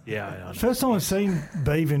 Yeah. First time I've seen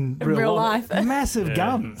Beav in real life. Massive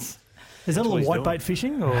guns. Is that a little whitebait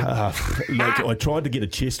fishing? Or? Look, I tried to get a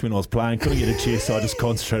chest when I was playing. Couldn't get a chest, so I just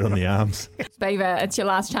concentrated on the arms. Beaver, it's your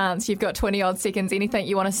last chance. You've got 20-odd seconds. Anything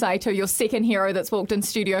you want to say to your second hero that's walked in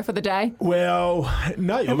studio for the day? Well,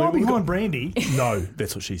 no. Am I behind Brandy? No,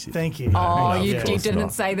 that's what she said. Thank you. Oh, you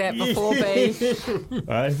didn't say that before,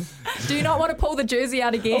 Beav. Do you not want to pull the jersey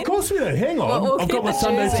out again? Of course we do. Hang on. We'll I've got my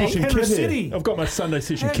Sunday session kit City. here. I've got my Sunday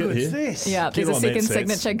session kit here. Yeah, there's a second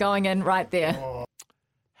signature going in right there.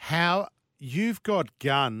 How You've got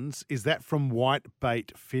guns. Is that from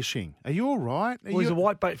whitebait fishing? Are you all right? Well, he's a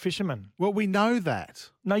whitebait fisherman. Well, we know that.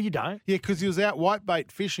 No, you don't. Yeah, because he was out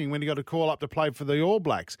whitebait fishing when he got a call up to play for the All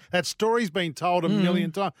Blacks. That story's been told a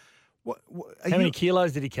million times. How many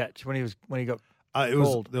kilos did he catch when he got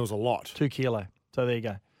called? There was a lot. 2 kilo. So there you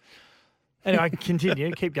go. Anyway,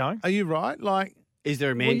 continue. Keep going. Are you right? Like, is there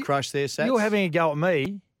a man crush there, Sats? You're having a go at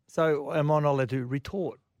me, so am I not allowed to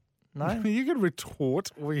retort? No? You can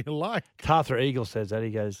retort all you like. Tarthra Eagle says that. He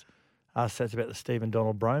goes, ask Sats about the Stephen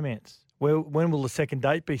Donald bromance. When will the second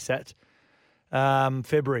date be, Sats?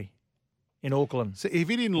 February in Auckland. So if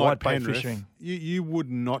you didn't like Whitebait Penrith, fishing. you would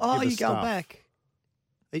not Oh, give a you're going stuff. back.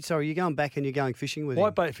 Sorry, you're going back and you're going fishing with him?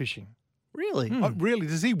 Whitebait fishing. Really? Oh, really?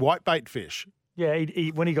 Does he whitebait fish? Yeah,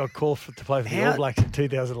 he when he got called to play for the All Blacks in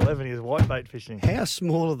 2011, he was whitebait fishing. How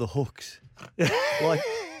small are the hooks? Like,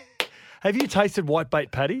 have you tasted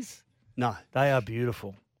whitebait patties? No. They are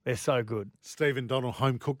beautiful. They're so good. Stephen Donald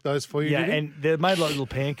home cooked those for you, Yeah, did he? and they're made like little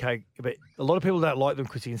pancake, but a lot of people don't like them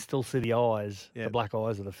because you can still see the eyes, the black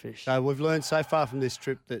eyes of the fish. So we've learned so far from this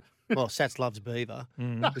trip that, well, Sats loves beaver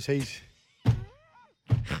because he's...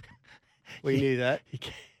 We knew that.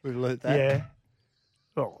 We've learnt that. Yeah.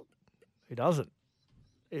 Well, who doesn't?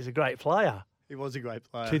 He's a great player. He was a great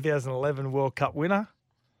player. 2011 World Cup winner.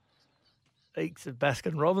 Eats at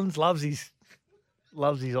Baskin Robbins. Loves his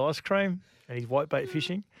ice cream and his whitebait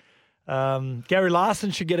fishing. Gary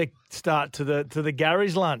Larson should get a start to the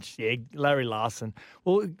Gary's lunch. Yeah, Larry Larson.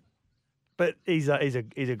 Well, but he's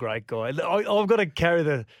a great guy. I've got to carry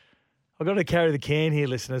the can here,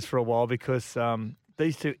 listeners, for a while because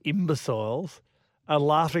these two imbeciles are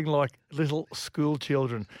laughing like little school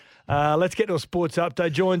children. Let's get to a sports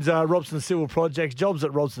update. Joins Robson Civil Projects, jobs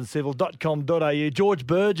at robsoncivil.com.au. George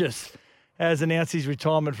Burgess has announced his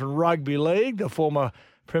retirement from rugby league. The former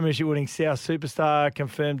premiership-winning South superstar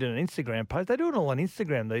confirmed in an Instagram post. They do it all on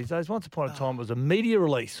Instagram these days. Once upon a time, it was a media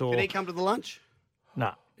release. Did he come to the lunch?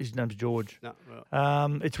 No, his name's George. No,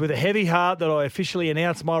 right. It's with a heavy heart that I officially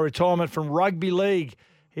announce my retirement from rugby league.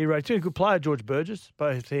 He wrote, a good player, George Burgess.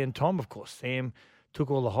 Both he and Tom, of course. Sam took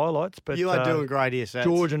all the highlights. But you are doing great here, Sats.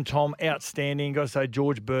 George and Tom, outstanding. Got to say,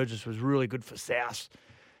 George Burgess was really good for South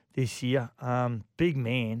this year. Big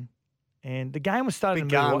man. And the game was starting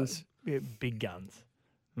Big to move. guns. Yeah, big guns.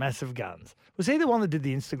 Massive guns. Was he the one that did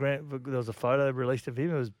the Instagram? There was a photo released of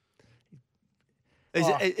him. It was.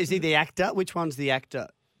 Is he the actor? Which one's the actor?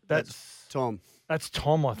 That's Tom. That's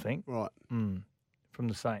Tom, I think. Right. From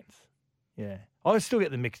the Saints. Yeah. I still get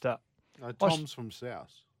them mixed up. No, Tom's from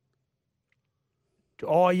South.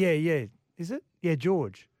 Oh, yeah. Is it? Yeah,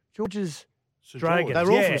 George. George is Dragons. They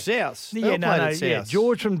were all from South. They all played at South. Yeah.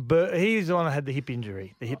 George from he's the one that had the hip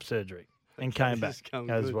injury, the hip surgery, and came back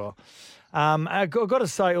as well. I've got to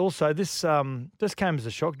say also, this came as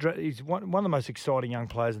a shock. He's one of the most exciting young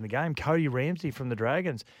players in the game, Cody Ramsey from the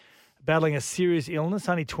Dragons, battling a serious illness,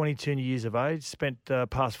 only 22 years of age, spent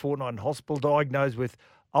past fortnight in hospital, diagnosed with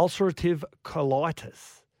ulcerative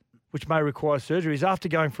colitis, which may require surgery. He's after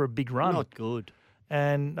going for a big run. Not good.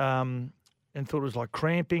 And thought it was like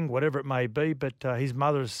cramping, whatever it may be. But his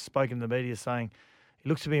mother has spoken to the media saying he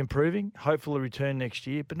looks to be improving, hopefully return next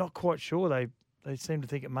year, but not quite sure. They seem to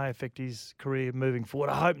think it may affect his career moving forward.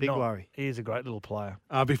 I hope Big not. worry. He is a great little player.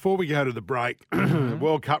 Before we go to the break,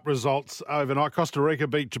 World Cup results overnight. Costa Rica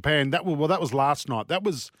beat Japan. That was last night. That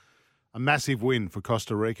was a massive win for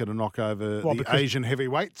Costa Rica to knock over the Asian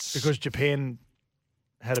heavyweights. Because Japan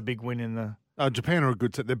had a big win in the... Japan are a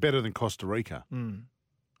good team. They're better than Costa Rica.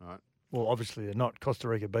 Right. Well, obviously they're not. Costa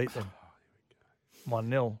Rica beat them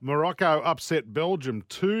 1-0. Morocco upset Belgium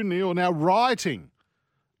 2-0. Now rioting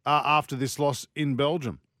after this loss in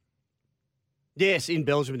Belgium. Yes, in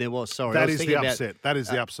Belgium there was. Sorry, that is the upset. That is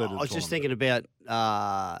the upset. I was just thinking about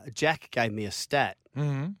Jack gave me a stat,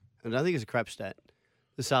 and I don't think it's a crap stat.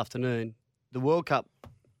 This afternoon, the World Cup,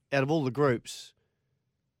 out of all the groups,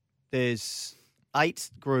 there's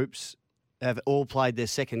 8 groups have all played their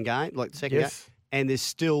second game, game, and there's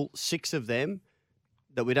still 6 of them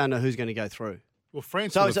that we don't know who's going to go through. Well,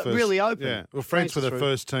 France. So is it really open? Yeah. Well, France were the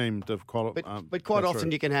first team to qualify. But quite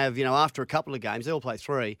often you can have, after a couple of games, they all play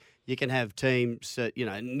 3. You can have teams,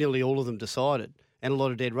 nearly all of them decided, and a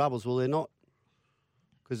lot of dead rubbers. Well, they're not,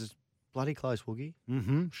 because it's bloody close, Woogie.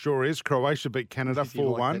 Mm-hmm. Sure is. Croatia beat Canada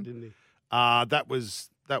 4-1. That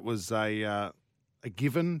was a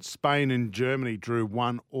given. Spain and Germany drew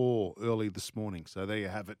 1-1 early this morning. So there you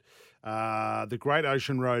have it. The Great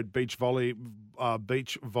Ocean Road Beach Volley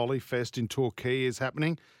Fest in Torquay is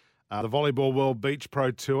happening. The Volleyball World Beach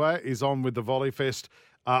Pro Tour is on with the Volley Fest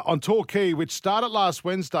on Torquay, which started last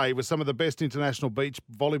Wednesday with some of the best international beach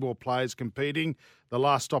volleyball players competing. The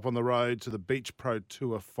last stop on the road to the Beach Pro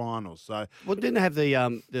Tour finals. So, Well, didn't they have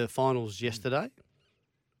the finals yesterday?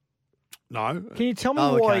 no. Can you tell me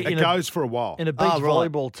Oh, why okay. It goes for a while. in a beach Oh, right.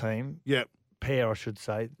 volleyball team, Yep. pair, I should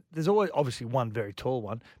say, there's always obviously one very tall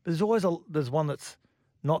one, but there's always there's one that's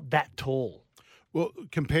not that tall. Well,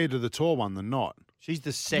 compared to the tall one, they're not. She's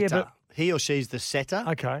the setter. but- He or she's the setter.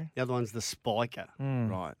 Okay. The other one's the spiker.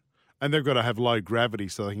 Right. And they've got to have low gravity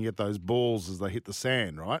so they can get those balls as they hit the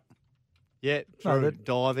sand, right? Yeah, No, true. that-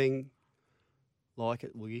 Diving. Like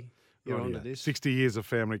it, Woogie. You're Right, onto yeah. this. 60 years of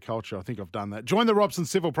family culture. I think I've done that. Join the Robson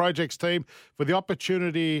Civil Projects team for the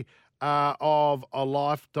opportunity of a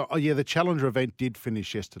lifetime. Oh, yeah, the Challenger event did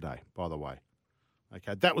finish yesterday, by the way.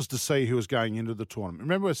 Okay, that was to see who was going into the tournament.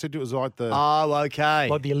 Remember I said it was like the Oh, okay.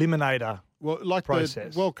 Like the eliminator. like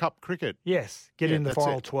process. the World Cup cricket. Yes, get Yeah, in the that's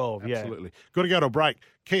final it. 12. Yeah. Absolutely. Got to go to a break.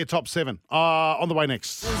 Kia Top 7 on the way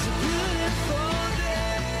next.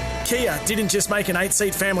 Kia didn't just make an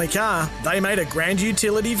 8-seat family car, they made a grand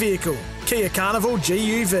utility vehicle. Kia Carnival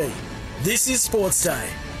GUV. This is Sports Day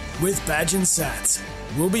with Badge and Sats.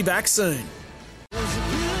 We'll be back soon.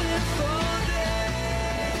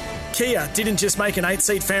 Kia didn't just make an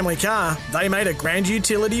 8-seat family car, they made a grand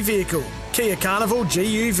utility vehicle. Kia Carnival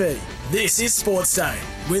GUV. This is Sports Day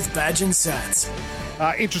with Badge and Sats.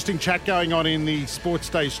 Interesting chat going on in the Sports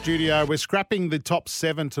Day studio. We're scrapping the top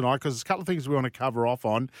 7 tonight because there's a couple of things we want to cover off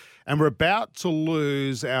on. And we're about to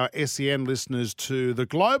lose our SEN listeners to the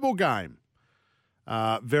global game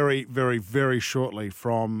very, very, very shortly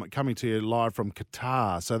from coming to you live from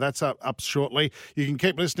Qatar. So that's up shortly. You can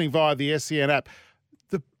keep listening via the SEN app.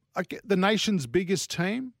 The nation's biggest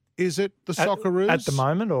team, is it the Socceroos? At the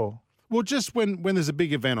moment, or? Well, just when there's a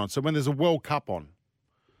big event on. So when there's a World Cup on.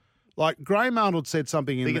 Like Graham Arnold said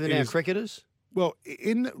something in Bigger than in our his- cricketers? Well,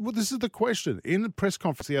 this is the question. In the press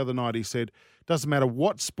conference the other night, he said, doesn't matter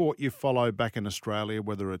what sport you follow back in Australia,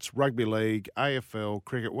 whether it's rugby league, AFL,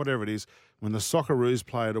 cricket, whatever it is, when the Socceroos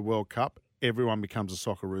play at a World Cup, everyone becomes a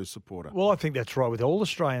Socceroos supporter. Well, I think that's right with all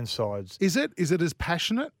Australian sides. Is it? Is it as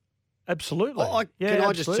passionate? Absolutely. Can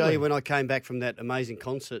I just tell absolutely. you, when I came back from that amazing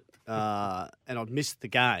concert and I'd missed the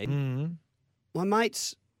game, my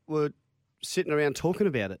mates were sitting around talking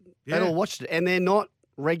about it. Yeah. They'd all watched it. And they're not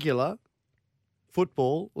regular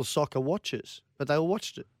football or soccer watchers, but they all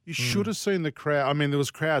watched it. You should have seen the crowd. I mean, there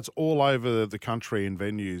was crowds all over the country in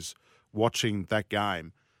venues watching that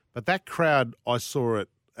game. But that crowd, I saw it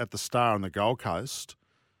at the Star on the Gold Coast,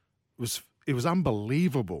 it was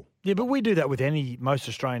unbelievable. Yeah, but we do that with most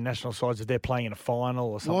Australian national sides if they're playing in a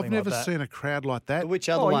final or something Well, I've never like that. seen a crowd like that. Which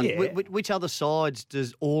other Oh, one? yeah. Which other sides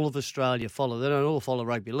does all of Australia follow? They don't all follow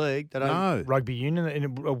rugby league. They don't. No. Rugby union in a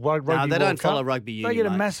rugby No, they World don't follow Cup, rugby union. They get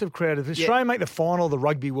a mate. massive crowd. If Australia make the final of the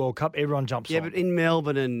Rugby World Cup, everyone jumps Yeah, on. but in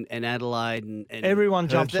Melbourne and Adelaide and Everyone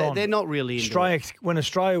Perth, jumps on. They're not really into Australia, it. when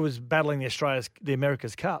Australia was battling the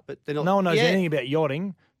America's Cup, But they're not- no one knows yeah. anything about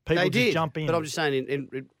yachting. People They just did, jump in. but I'm just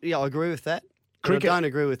saying. Yeah, I agree with that. But Cricket. I don't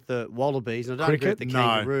agree with the Wallabies, and I don't agree with the No.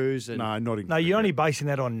 Kangaroos. And No, not in no, you're only basing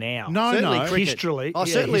that on now. No, certainly no. cricket. Historically, Oh,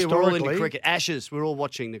 yeah, certainly we're all into historically. cricket. Ashes, we're all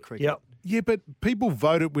watching the cricket. Yep. Yeah, but people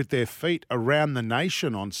voted with their feet around the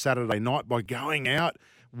nation on Saturday night by going out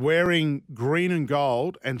wearing green and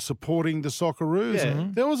gold and supporting the Socceroos. Yeah.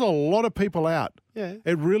 There was a lot of people out. Yeah.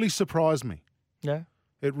 It really surprised me. Yeah.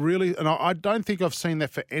 It really, and I don't think I've seen that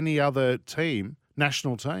for any other team,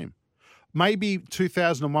 national team. Maybe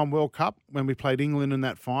 2001 World Cup when we played England in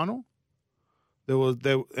that final. It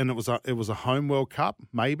was a home World Cup,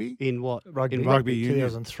 maybe. In what? Rugby, In rugby union.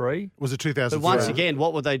 2003. Was it 2003? But once again,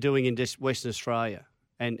 what were they doing in Western Australia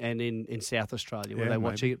and in South Australia? Were Yeah, they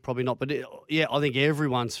watching it? Probably not. But I think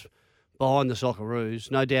everyone's behind the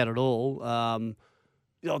Socceroos, no doubt at all.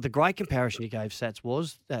 The great comparison you gave, Sats,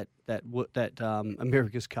 was that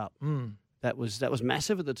America's Cup. That was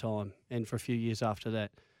massive at the time, and for a few years after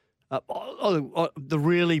that. The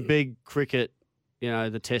really big cricket,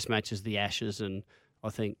 the Test matches, the Ashes, and I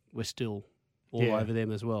think we're still all over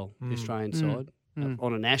them as well, the Australian side,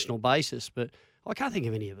 on a national basis. But I can't think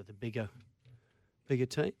of any of the bigger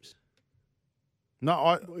teams.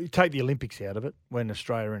 No, You take the Olympics out of it. When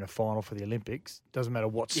Australia are in a final for the Olympics, doesn't matter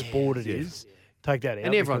what sport it is. Take that out.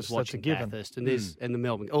 And everyone's because that's a watching given. Bathurst and and the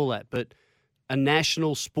Melbourne, all that. But a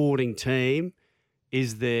national sporting team,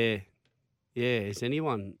 is there? Yeah, is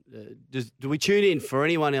anyone? Do we tune in for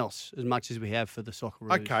anyone else as much as we have for the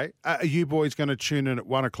Socceroos? Okay. Are you boys going to tune in at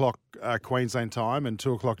 1 o'clock Queensland time and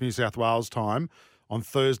 2 o'clock New South Wales time on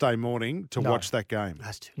Thursday morning to No. watch that game?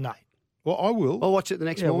 That's too. No. Well, I will. I'll watch it the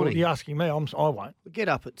next Yeah, well, morning. you're asking me. I won't. Get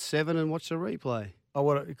up at 7 and watch the replay.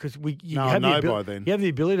 because you No, have I know the by then. you have the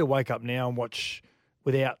ability to wake up now and watch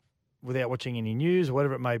without watching any news or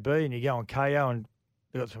whatever it may be, and you go on KO and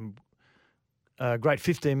they've got some great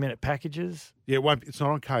 15-minute packages. Yeah, it's not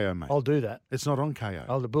on KO, mate. I'll do that. It's not on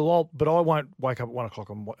KO. But I won't wake up at 1 o'clock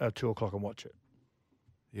and 2 o'clock and watch it.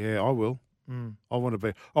 Yeah, I will. I want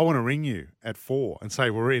to ring you at 4 and say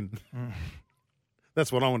we're in.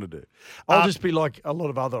 That's what I want to do. I'll just be like a lot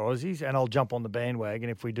of other Aussies, and I'll jump on the bandwagon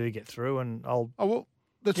if we do get through, and I'll. Oh well,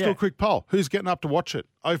 let's do a quick poll. Who's getting up to watch it?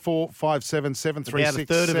 0457 736 About a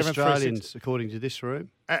third of 736. Australians, according to this room.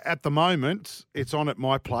 At the moment, it's on at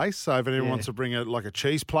my place. So if anyone wants to bring a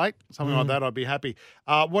cheese plate, something like that, I'd be happy.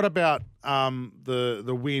 What about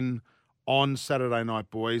the win on Saturday night,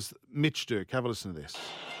 boys? Mitch Duke, have a listen to this.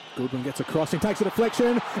 Goodwin gets a crossing, takes a deflection,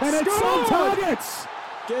 and it's on target.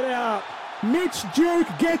 Get out. Mitch Duke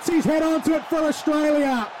gets his head onto it for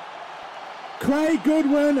Australia. Craig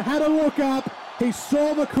Goodwin had a look up. He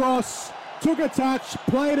saw the cross, took a touch,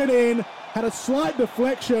 played it in, had a slight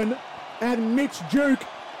deflection, and Mitch Duke,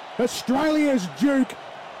 Australia's Duke,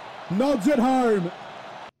 nods it home.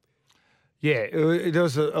 Yeah, there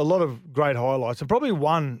was a lot of great highlights, and probably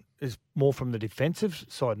one is more from the defensive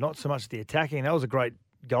side, not so much the attacking. That was a great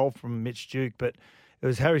goal from Mitch Duke, but it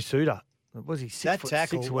was Harry Suter. Was he 6 foot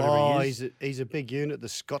tackle, 6 or whatever he is? He's a big unit, the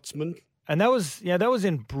Scotsman. And that was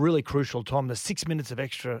in really crucial time, the 6 minutes of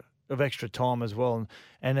extra time as well.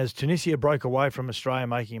 And as Tunisia broke away from Australia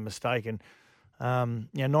making a mistake, and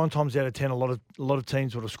 9 times out of 10, a lot of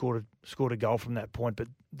teams would have scored a goal from that point. But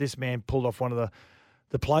this man pulled off one of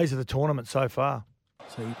the plays of the tournament so far.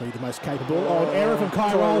 So he'd be the most capable. Error from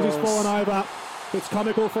Kai Rolls, he's fallen over. It's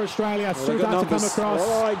comical for Australia. Suter to come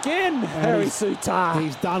across. Again, Harry Suter.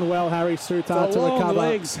 He's done well, Harry Suter, to recover.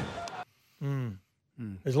 Legs.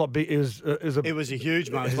 It was a lot big. It was a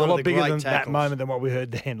huge moment. It was a lot bigger than that moment than what we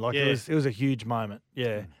heard then. It was a huge moment.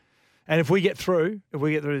 Yeah. And if we get through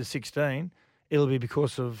to 16, it'll be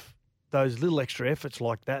because of those little extra efforts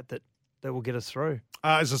like that will get us through.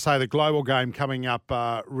 As I say, the global game coming up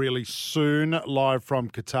really soon, live from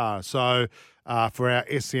Qatar. So for our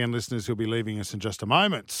SCN listeners who'll be leaving us in just a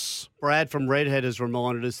moment. Brad from Redhead has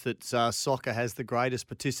reminded us that soccer has the greatest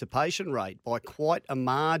participation rate by quite a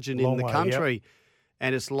margin in the country. Yep.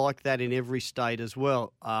 And it's like that in every state as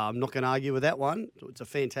well. I'm not going to argue with that one. It's a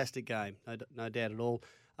fantastic game, no doubt at all.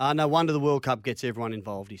 No wonder the World Cup gets everyone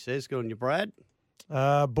involved, he says. Good on you, Brad.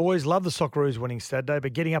 Boys, love the Socceroos winning Saturday,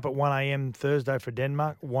 but getting up at 1 a.m. Thursday for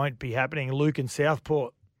Denmark won't be happening. Luke in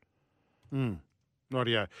Southport.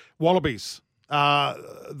 Rightio. Wallabies,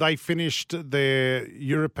 they finished their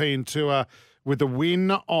European tour with a win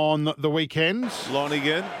on the weekend.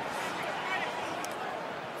 Lonigan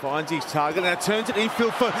finds his target, now turns it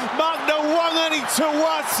infield for Mark Nawangani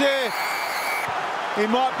Tawase. He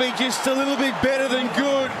might be just a little bit better than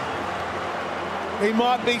good. He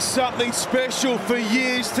might be something special for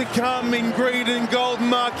years to come in green and gold.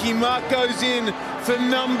 Marky Mark goes in for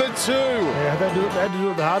number 2. Yeah, they had to do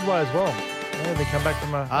it the hard way as well. Yeah, they come back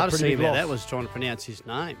from a hard to pretty see big about loss. that was trying to pronounce his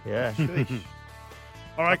name. Yeah.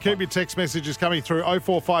 All right, keep your text messages coming through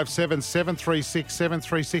 0457 736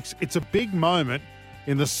 736. It's a big moment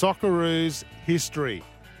in the Socceroos' history.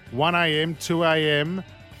 1 a.m., 2 a.m.,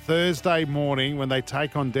 Thursday morning when they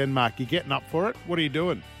take on Denmark. You getting up for it? What are you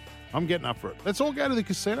doing? I'm getting up for it. Let's all go to the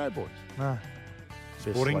casino, boys. No.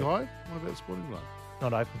 Sporting Globe? What about Sporting Globe?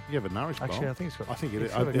 Not open. You have a Nourish Bowl. Actually, I think it's got. I think it is.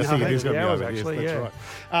 it's I got- think no, it is going to be hours, over. actually, Yes, yeah.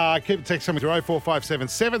 that's right. Keep the text coming through 0457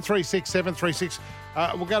 736 736.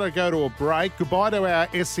 We're going to go to a break. Goodbye to our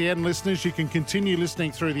SCN listeners. You can continue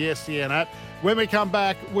listening through the SCN app. When we come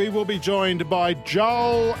back, we will be joined by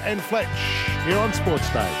Joel and Fletch here on Sports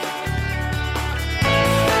Day.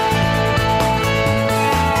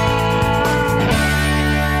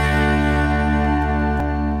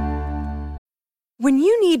 When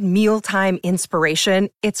you need mealtime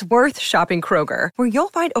inspiration, it's worth shopping Kroger, where you'll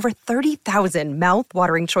find over 30,000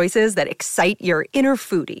 mouth-watering choices that excite your inner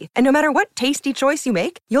foodie. And no matter what tasty choice you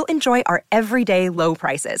make, you'll enjoy our everyday low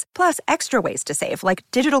prices, plus extra ways to save, like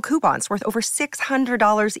digital coupons worth over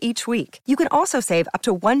 $600 each week. You can also save up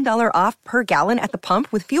to $1 off per gallon at the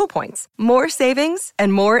pump with fuel points. More savings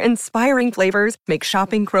and more inspiring flavors make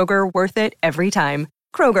shopping Kroger worth it every time.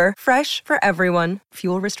 Kroger, fresh for everyone.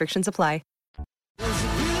 Fuel restrictions apply.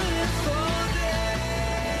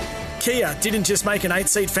 Kia didn't just make an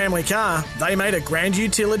 8-seat family car, they made a grand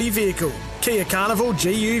utility vehicle. Kia Carnival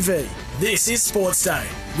GUV. This is Sports Day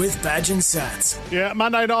with Badge and Sats. Yeah,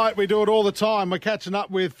 Monday night, we do it all the time. We're catching up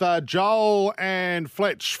with Joel and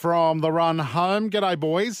Fletch from the run home. G'day,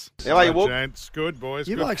 boys. How are you, Whoop? Gents. Good, boys.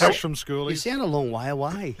 You Good. like Fresh from school. You sound a long way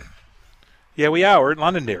away. Yeah, we are. We're at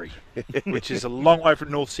Londonderry, which is a long way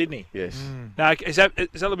from North Sydney. Yes. Now, is that a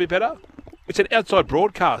little bit better? It's an outside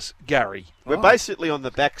broadcast, Gary. We're basically on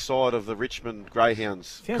the backside of the Richmond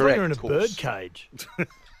Greyhounds. Sounds like you're in a bird cage.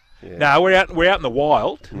 Yeah. No, we're out in the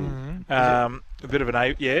wild. A bit of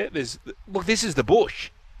an look. This is the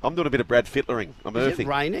bush. I'm doing a bit of Brad Fittling. I'm Is earthing. it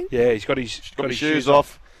raining? Yeah, he's got his shoes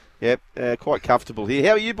off. Yep, quite comfortable here.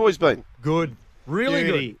 How are you boys been? Good, really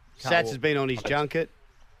Beauty. good. Sats has been on his junket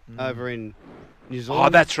over in New Zealand. Oh,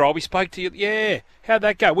 that's right. We spoke to you. Yeah. How'd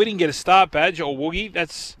that go? We didn't get a start badge or Woogie.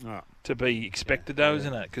 That's to be expected, though,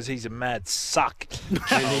 isn't it? Because he's a mad suck.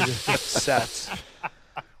 Sats.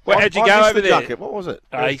 Well, how'd you go over there? Junket. What was it?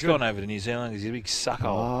 He's gone over to New Zealand. He's a big sucker.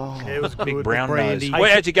 Yeah, it was big good. brown The nose. brandy.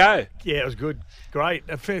 How'd you go? Yeah, it was good. Great.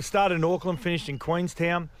 I started in Auckland, finished in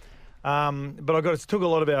Queenstown. But took a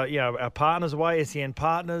lot of our partners away, SEN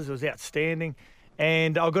partners. It was outstanding.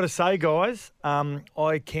 And I've got to say, guys,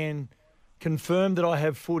 I can confirm that I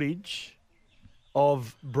have footage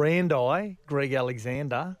of Brandi, Greg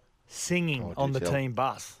Alexander, singing on the team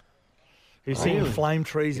bus. He's singing Flame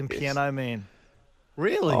Trees and Piano Man.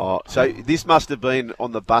 Really? Oh, so this must have been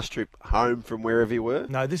on the bus trip home from wherever you were?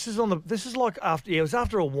 No, this is like after. Yeah, it was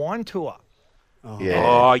after a wine tour. Yeah.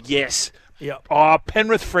 Oh, yes. Yep. Oh,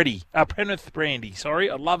 Penrith Brandy. Sorry,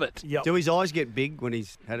 I love it. Yep. Do his eyes get big when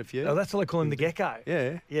he's had a few? Oh, that's what they call him, the gecko.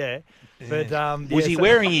 Yeah. Yeah. But Was he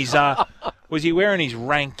wearing his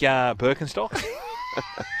rank Birkenstocks?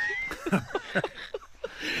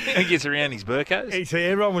 He gets around his burkos. So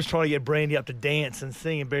everyone was trying to get Brandy up to dance and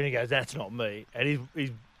sing, and Brandy goes, "That's not me." And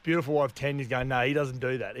his beautiful wife Tanya's going, "No, he doesn't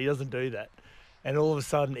do that. He doesn't do that." And all of a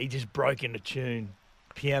sudden, he just broke into tune.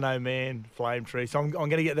 Piano Man, Flame Tree. So I'm going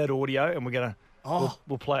to get that audio, and we're going to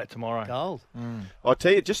we'll play it tomorrow. Gold. I'll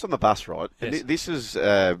tell you, just on the bus ride, Yes. and this is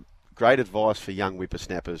great advice for young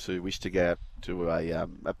whippersnappers who wish to go out to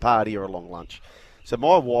a party or a long lunch. So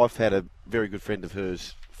my wife had a very good friend of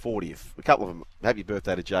hers, 40th. A couple of them. Happy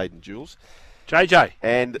birthday to Jade and Jules. JJ.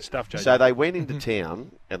 And Stuff, JJ. so they went into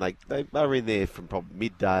town, and they were in there from probably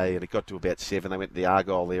midday, and it got to about 7. They went to the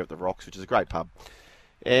Argyle there at the Rocks, which is a great pub.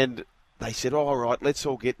 And they said, all right, let's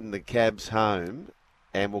all get in the cabs home,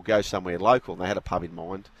 and we'll go somewhere local. And they had a pub in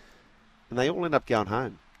mind. And they all end up going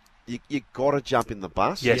home. You got to jump in the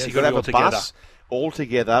bus. Yes, you got got to to have be a all bus all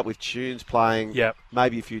together with tunes playing. Yep.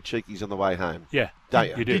 Maybe a few cheekies on the way home. Yeah. Don't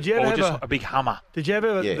you? You do. Did you ever or have just a big Hummer. Did you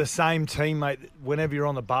ever Yeah. the same teammate whenever you're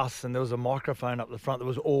on the bus and there was a microphone up the front that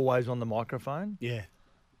was always on the microphone? Yeah.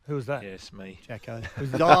 Who was that? Yes, me. Jacko.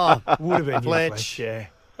 Would have been Fletch. You, Fletch.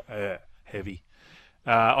 Yeah. Heavy.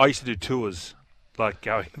 I used to do tours, like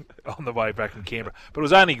going on the way back from Canberra. But it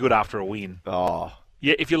was only good after a win. Oh.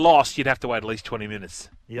 Yeah, if you lost, you'd have to wait at least 20 minutes.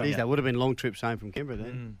 Yeah. Geez, that would have been long trips home from Canberra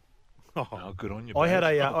then. Oh, good on you. I had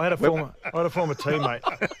babe. a former teammate.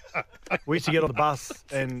 We used to get on the bus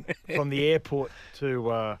and from the airport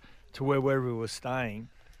to wherever we were staying.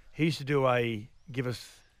 He used to give us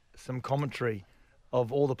some commentary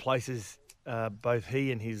of all the places both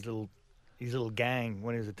he and his little gang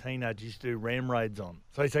when he was a teenager used to do ram raids on.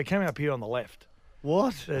 So he came up here on the left.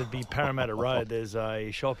 What? There'd be Parramatta Road. There's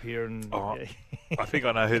a shop here, and I think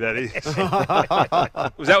I know who that is.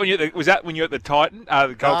 Was that when you were at the Titan,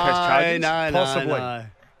 the Gold Coast Chargers? No, possibly. no.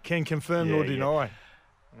 Can confirm nor deny.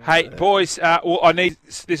 Hey, boys, well, I need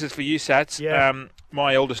this is for you, Sats. Yeah.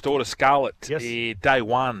 My eldest daughter, Scarlett, Yes. day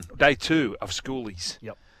 2 of schoolies.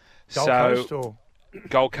 Yep. So, Gold Coast or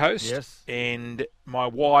Gold Coast. Yes. And my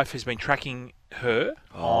wife has been tracking her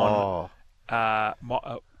on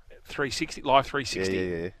 360, Live 360.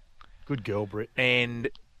 Yeah. good girl, Britt. And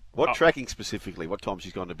what tracking specifically? What time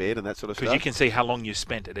she's gone to bed and that sort of stuff? because you can see how long you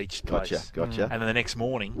spent at each place. Gotcha. And then the next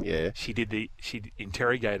morning, she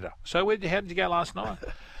interrogated her. So how did you go last night?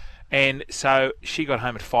 And so she got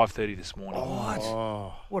home at 5:30 this morning.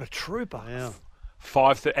 What? What a trooper! Yeah.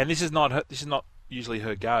 5:30, and this is not usually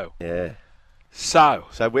her go. Yeah. So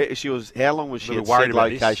where she was? How long was she Little at worried said about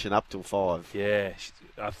this. location up till 5? yeah,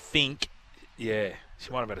 I think she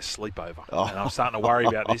might have had a sleepover, Oh. and I'm starting to worry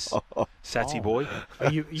about this, Satsy boy. Are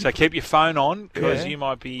you So keep your phone on because Yeah. you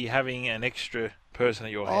might be having an extra person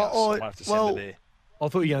at your house. Oh, I might have to send her there. I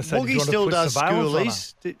thought you were going to say, Woogie did you still want to put does surveillance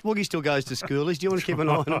on her? schoolies. Woogie still goes to schoolies. Do you want to keep an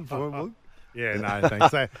eye on him for him, Woog? Yeah, no,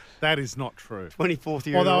 thanks. That is not true. 24th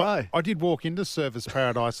year in a Although row. I did walk into Surfers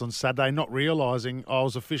Paradise on Saturday not realising I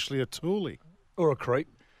was officially a toolie. Or a creep.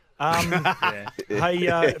 Hey,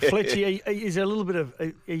 Fletchy, is there a little bit of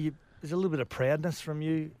is there a little bit of proudness from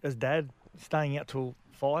you as Dad staying out till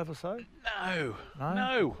 5 or so?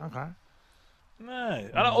 No. Okay. No.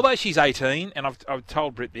 Although she's 18, and I've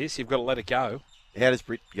told Britt this, you've got to let it go. How does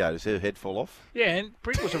Brit go? Does her head fall off? Yeah, and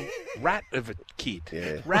Brit was a rat of a kid.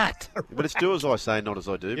 Yeah. Rat. But it's do as I say, not as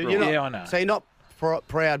I do. You're not- Yeah, I know. So you're not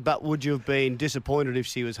proud, but would you have been disappointed if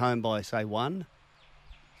she was home by, say, 1?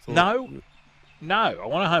 No. I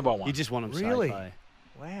want her home by 1. You just want them Really? safe, eh?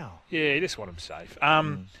 Wow. Yeah, you just want them safe.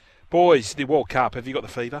 Boys, the World Cup, have you got the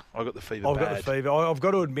fever? I got the fever I've bad. got the fever. I've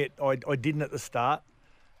got to admit, I didn't at the start.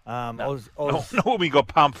 I was Not when we got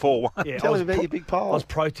pumped 4-1. Yeah, Tell I was us about your big poll. I was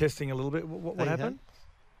protesting a little bit. What happened?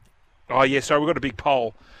 Oh, yeah, sorry, we've got a big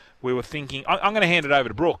poll. We were thinking... I'm going to hand it over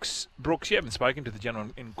to Brooks. Brooks, you haven't spoken to the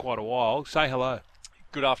gentleman in quite a while. Say hello.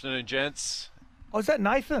 Good afternoon, gents. Oh, is that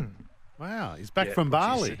Nathan? Wow, he's back Yeah, from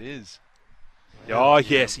Bali. Yes, it is. Oh,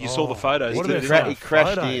 yes, you saw the photos. He, too, he didn't you?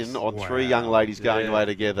 crashed in on 3 young ladies going away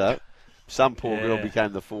together. Some poor girl Yeah.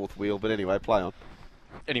 became the 4th wheel, but anyway, play on.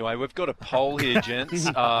 Anyway, we've got a poll here, gents.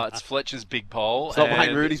 It's Fletcher's big poll. It's not Wayne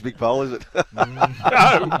and- Rooney's big poll, is it?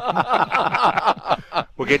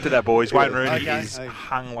 We'll get to that, boys. Wayne Rooney Okay. is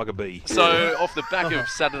hung like a bee. So, off the back of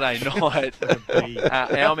Saturday night,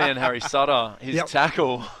 our man Harry Sutter, his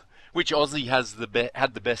tackle, which Aussie has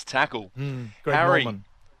had the best tackle. Greg Harry Norman.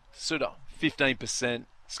 Sutter, 15%.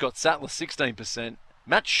 Scott Sattler, 16%.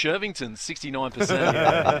 Matt Shervington,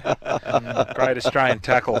 69%. Great Australian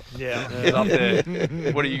tackle. Yeah. He's up there.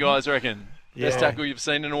 What do you guys reckon? Best Yeah. tackle you've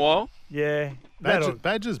seen in a while? Yeah.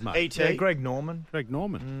 Badgers, mate. E.T. Yeah, Greg Norman. Greg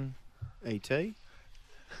Norman. E.T.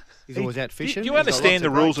 He's always out Do fishing. you He's got lots understand the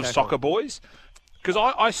great rules of tackle. soccer, boys? Because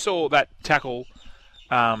I saw that tackle,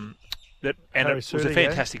 and Harry it was a Suter, yeah.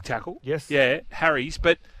 fantastic tackle. Yes. Yeah, Harry's.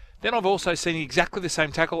 But then I've also seen exactly the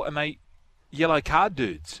same tackle, and they yellow card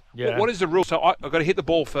dudes. Yeah. What is the rule? So I've got to hit the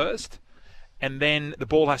ball first, and then the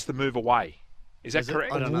ball has to move away. Is that Is it?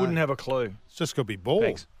 correct? I I don't know. wouldn't have a clue. It's just got to be ball.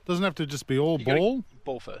 Thanks. Doesn't have to just be all You gotta- ball.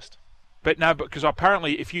 Ball first. But no, because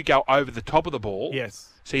apparently if you go over the top of the ball, Yes.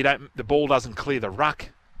 so you don't, the ball doesn't clear the ruck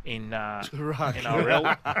in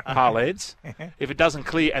NRL parlance. If it doesn't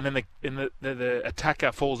clear, and then the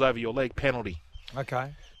attacker falls over your leg, penalty.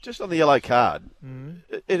 Okay. Just on the yellow card,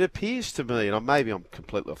 Mm-hmm. it appears to me, and maybe I'm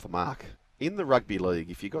completely off the mark, in the rugby league,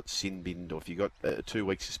 if you got sin binned or if you got a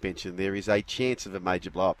 2-week suspension, there is a chance of a major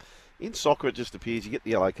blow up. In soccer, it just appears you get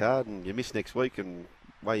the yellow card and you miss next week and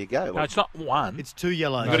away you go. No, it's not one. It's 2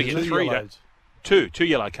 yellows. You've got to get Two 3. yellows. Two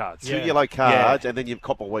yellow cards. Two Yeah. yellow cards and then you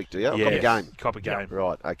cop a week, do you? Or cop a game. Cop a game.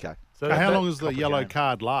 Right, okay. So How that- long does the copper yellow game.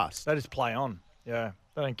 card last? They just play on. Yeah.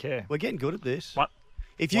 They don't care. We're getting good at this. One-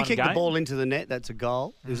 If you one kick the game? ball into the net, that's a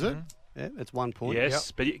goal. Is it? Yeah, that's 1 point.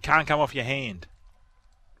 Yes, but it can't come off your hand.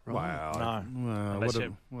 Wow. No. Well, Unless you're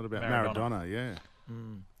what about Maradona. Maradona? Yeah.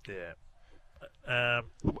 Yeah.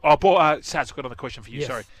 Sats, I've got another question for you. Yes.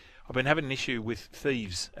 Sorry. I've been having an issue with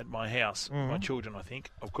thieves at my house. My children, I think.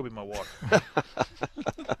 Or could be my wife.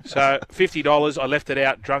 So, $50. I left it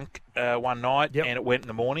out drunk one night, Yep. and it went in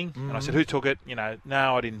the morning. And I said, who took it?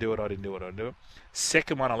 No, I didn't do it.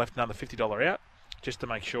 Second one, I left another $50 out just to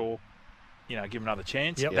make sure, give another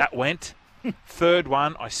chance. Yep. That went. Third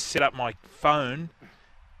one, I set up my phone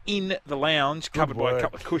in the lounge, covered by a work,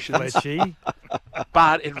 couple of cushions. Fletchy.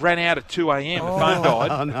 But it ran out at 2 a.m. The phone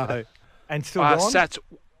died. Oh, no. And still gone? Sats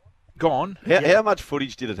gone. How much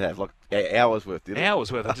footage did it have? Like hours worth, did it?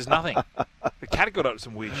 Hours worth of just nothing. The cat got up to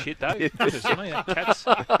some weird shit, though. Interestingly, that cat's.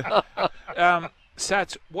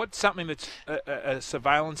 Sats, what's something that's a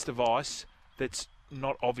surveillance device that's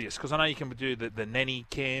not obvious? Because I know you can do the nanny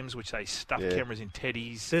cams, which they stuff cameras in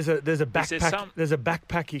teddies. There's a there backpack. some- There's a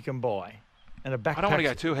backpack you can buy, and a backpack. I don't want to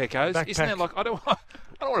go too heckos. backpack. Isn't it like I don't want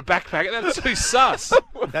a backpack? That's too sus.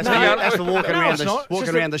 That's, No, that's the walking no, around it's the not. It's walking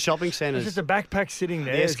just around a- the shopping It's centres. just a backpack sitting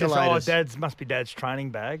there. The It's just, escalators. must be Dad's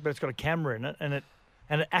training bag, but it's got a camera in it, and it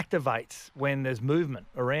activates when there's movement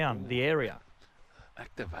around the area.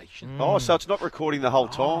 Activation. Oh, so it's not recording the whole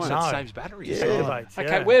time. So no. it saves batteries. Yeah. Activates. Okay,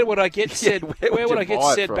 yeah. where would I get said? where where would would I you get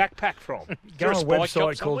buy it said from? backpack from? Is Go there on a spy shop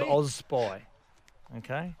website called somewhere? OzSpy.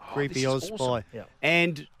 Okay. Creepy this Oz is Spy. awesome. Yeah.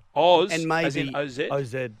 And Oz, And as maybe- in OZ.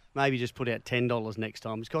 OZ. maybe just put out $10 next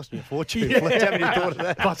time. It's costing you a fortune. Fletch. Haven't you thought of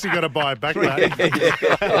that? Plus, you got to buy a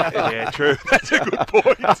backpack. Yeah, true. That's a good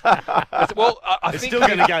point. Well, I It's think still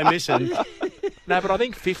going to go missing. no, but I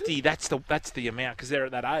think 50. That's the amount because they're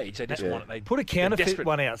at that age. They just want it. They Put a they're counterfeit desperate.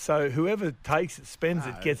 one out, so whoever takes it, spends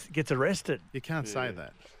it, gets arrested. You can't say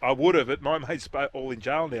that. I would have, but my mates all in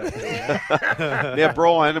jail now. Now,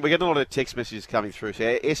 Brian, we're getting a lot of text messages coming through.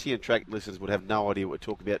 So our SEN Track listeners would have no idea what we're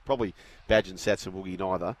talking about. Probably Badge and Sats and Woogie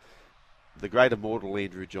neither. The great immortal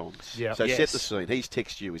Andrew Johns. Yeah. So set Yes. the scene. He's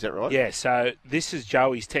texted you, is that right? Yeah. So this is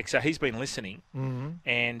Joey's text. So he's been listening. Mm-hmm.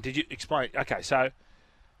 And did you explain? Okay, so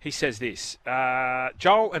he says this.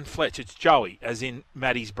 Joel and Fletch, it's Joey, as in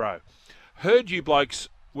Maddie's bro. Heard you blokes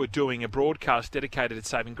were doing a broadcast dedicated to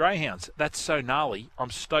saving greyhounds. That's so gnarly. I'm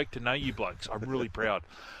stoked to know you blokes. I'm really proud.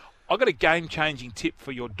 I've got a game-changing tip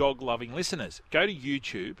for your dog-loving listeners. Go to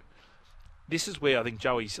YouTube. This is where I think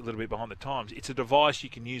Joey's a little bit behind the times. It's a device you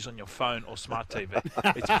can use on your phone or smart TV.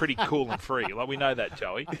 It's pretty cool and free. Like, we know that,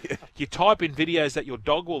 Joey. You type in videos that your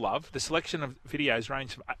dog will love. The selection of videos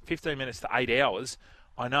range from 15 minutes to 8 hours.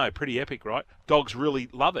 I know, pretty epic, right? Dogs really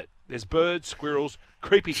love it. There's birds, squirrels,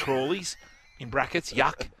 creepy crawlies, in brackets,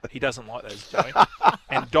 yuck. He doesn't like those, Joey.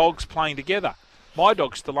 And dogs playing together. My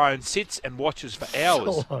dog, Stallone, sits and watches for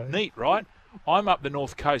hours. Stallone. Neat, right? I'm up the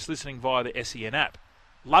North Coast listening via the SEN app.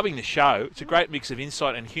 Loving the show. It's a great mix of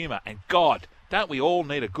insight and humour. And God, don't we all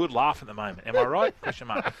need a good laugh at the moment? Am I right? Question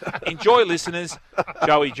mark. Enjoy, listeners.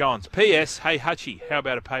 Joey Johns. P.S. Hey, Hutchie, how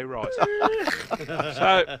about a pay rise?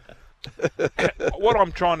 So, what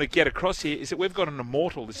I'm trying to get across here is that we've got an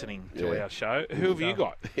immortal listening to our show. Who have you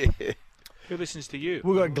got? Who listens to you?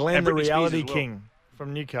 We've got Glenn, And the Britney Spears reality as well. king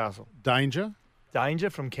from Newcastle. Danger. Danger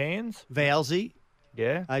from Cairns. Vowsy.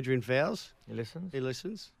 Yeah. Adrian Vows. He listens. He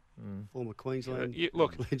listens. Former Queensland.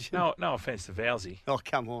 Look, legend. no offence to Vowsy. Oh,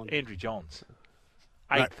 come on. Andrew Johns.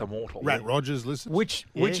 Eighth immortal. Rat Rogers listens. Which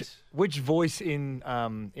voice in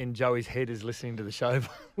Joey's head is listening to the show?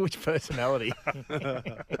 Which personality?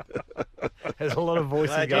 There's a lot of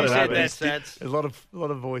voices Glad going you said on. that, Sats. There's a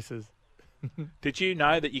lot of voices. Did you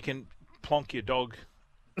know that you can plonk your dog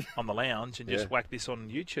on the lounge and just whack this on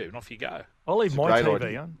YouTube and off you go? I'll leave It's a my great TV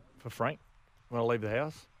idea. on for Frank when I leave the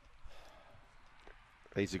house.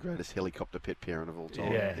 He's the greatest helicopter pet parent of all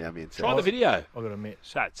time. Yeah. Man, Try the video. I've got to admit.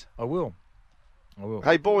 Sats. I will.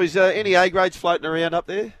 Hey, boys, any A grades floating around up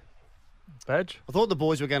there? Badge? I thought the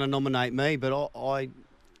boys were going to nominate me, but I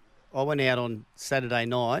went out on Saturday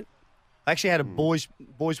night. I actually had a boys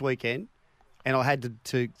weekend, and I had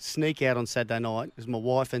to sneak out on Saturday night because my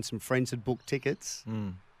wife and some friends had booked tickets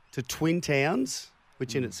to Twin Towns,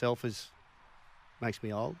 which in itself makes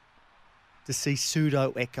me old, to see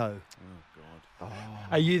Pseudo Echo.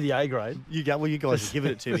 Are you the A grade? You guys had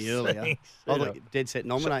given it to me earlier. I thought dead set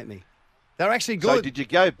nominate me. They're actually good. So did you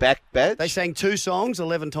go back, Badge? They sang 2 songs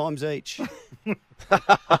 11 times each.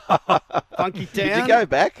 Funky Town. Did you go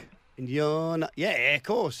back? And yeah, of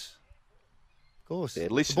course. Of course. Yeah,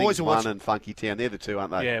 The Listening boys are One watching. and Funky Town, they're the two,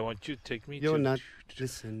 aren't they? Yeah, won't you take me You're to... not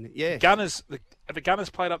listening. Yeah. Gunners, the Gunners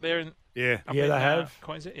played up there in... Yeah. up Yeah, in, they have.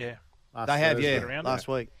 Queensland, yeah. They have, Thursday. yeah, Around last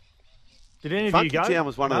week. Did any of Funky you go? Town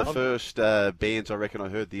was one of the No? first bands I reckon I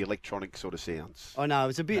heard the electronic sort of sounds. I know,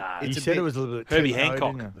 it's a bit. Nah, You it's a said bit, it was a little bit Herbie too low,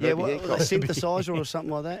 Hancock. didn't Yeah, Herbie well, Hancock. a synthesizer or something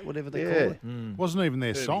like that, whatever they Yeah. call it. Wasn't even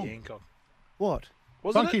their Herbie song. Hancock. What?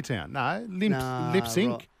 Wasn't Funky it? Town. No, Nah, Lip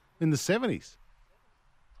Sync right. in the 70s.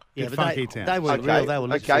 Yeah, Yeah, but Funky they, Town. they weren't real. They were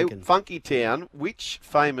lip okay. syncing. Funky Town. Which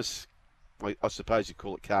famous, I suppose you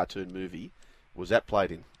call it cartoon movie, was that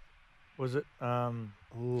played in? Was it?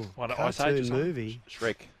 Ooh, What, Ice Age or cartoon something? movie.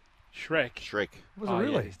 Shrek. Shrek. Shrek. Was it Oh,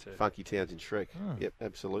 really? Yeah, these two. Funky Town's in Shrek. Yep,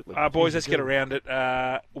 absolutely. Boys, let's get around it.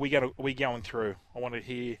 We going through. I want to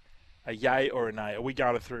hear a yay or a nay. Are we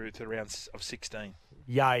going through to the rounds of 16?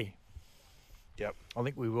 Yay. Yep. I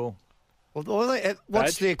think we will. Well,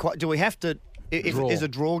 what's Badge? the? Do we have to? Draw. Is a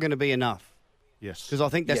draw going to be enough? Yes. Because I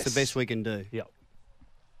think that's Yes. the best we can do. Yep.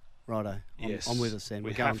 Righto. Yes. I'm with us then.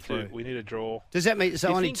 We We're going have to. through. We need a draw. Does that mean so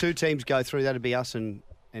Do you only think- 2 teams go through? That'd be us and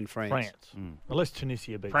France. France. Unless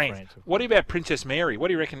Tunisia beat France. France. What about Princess Mary? What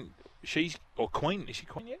do you reckon? She's or Queen? Is she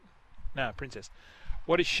Queen yet? No, Princess.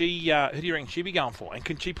 What is she? Who do you reckon she'd be going for? And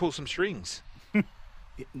can she pull some strings?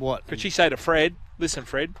 What? Could she say to Fred, "Listen,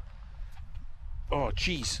 Fred. Oh,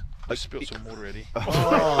 jeez, I spilled some water, Eddie.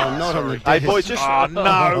 Oh, not on the Hey, desk. boys, just Oh,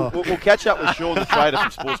 no. we'll catch up with Sean, the trader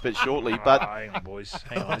from Sportsbet, shortly. But hang on, boys.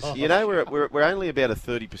 Hang on. you know, we're only about a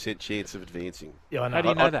 30% chance of advancing. Yeah, I know. How do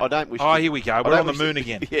you know that? I don't wish. Oh, to, here we go. I We're don't on the wish to- moon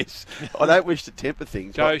again. Yes, I don't wish to temper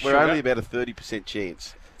things. Go, but we're sugar. only about a 30%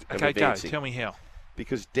 chance of Okay, go. advancing. Tell me how.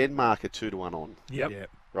 Because Denmark are 2-1 on, Yep.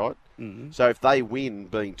 right? Mm-hmm. So if they win,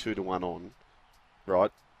 being 2-1 on,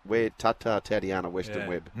 right? We're Tatiana Western Yeah.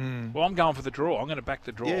 Webb. Well, I'm going for the draw. I'm going to back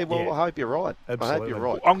the draw. Yeah, well, Yeah. I hope you're right. I hope Absolutely. you're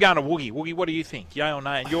right. I'm going to Woogie. Woogie, what do you think? Yay or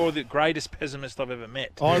nay? And you're the greatest pessimist I've ever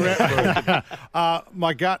met.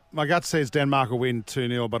 My gut says Denmark will win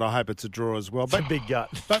 2-0, but I hope it's a draw as well. It's a But big gut.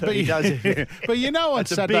 but He does it. but you know, on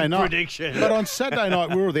That's a Saturday big night, prediction. But on Saturday night,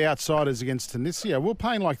 we were the outsiders against Tunisia. We were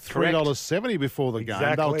paying like $3.70 before the game. They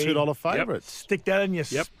were Exactly. $2 favourites. Stick that in your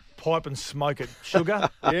pipe and smoke it. Sugar?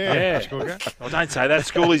 Yeah. Oh, don't say that.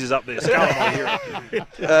 Schoolies is up there. Scull might hear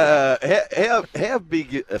it. How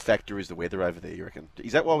big a factor is the weather over there, you reckon?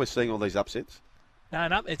 Is that why we're seeing all these upsets? No,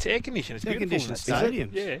 it's air conditioned. It's beautiful. Air-conditioned isn't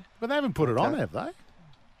it? stadiums. Yeah. But they haven't put it on, have they?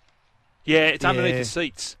 Yeah, it's underneath Yeah. the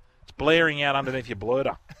seats. It's blaring out underneath your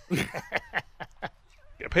blurter.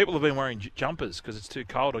 People have been wearing jumpers because it's too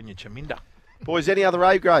cold on your Chaminda. Boys, any other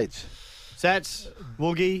A grades? Sats,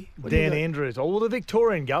 Woogie, Dan Andrews. Oh, well, the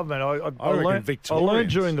Victorian government. I learned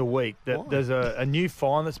during the week that there's a new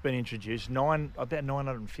fine that's been introduced, about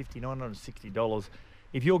 $950, $960.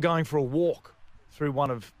 If you're going for a walk through one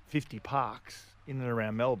of 50 parks in and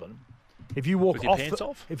around Melbourne, if you walk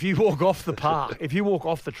if you walk off the park, if you walk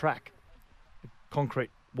off the track, the concrete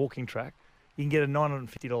walking track, you can get a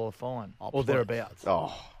 $950 fine or thereabouts.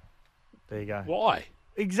 Oh, there you go. Why?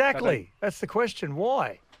 Exactly. That's the question.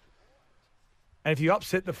 Why? And if you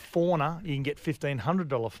upset the fauna, you can get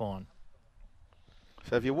 $1,500 fine.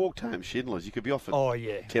 So if you walked home Schindler's, you could be off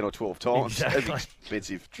it 10 or 12 times. Exactly. That's an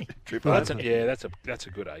expensive trip. That's a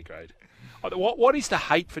good A grade. What is the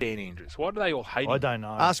hate for Dan Andrews? Why do they all hate him? I don't know.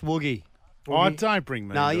 Ask Woogie. Oh, don't bring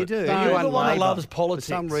me. No, into you it. do. Don't. You're the one that loves politics.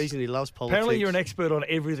 For some reason, he loves politics. Apparently, you're an expert on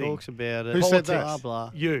everything. Talks about it. Who said that? Blah,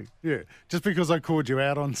 blah. You. Yeah, just because I called you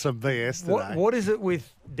out on some BS today. What is it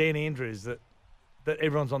with Dan Andrews that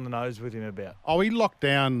everyone's on the nose with him about? Oh, he locked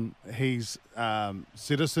down his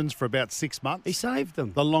citizens for about 6 months. He saved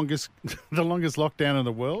them. The longest lockdown in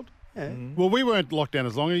the world. Yeah. Well, we weren't locked down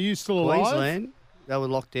as long. Are you still alive? Queensland, they were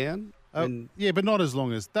locked down. Yeah, but not as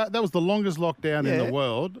long as that. That was the longest lockdown in the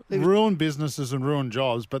world. They- Ruined businesses and ruined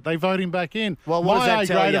jobs, but they vote him back in. Well, what does that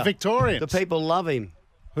tell grade you? of Victorians. The people love him.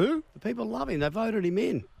 Who? The people love him. They voted him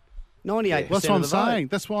in. 98%. That's what I'm of the vote. saying.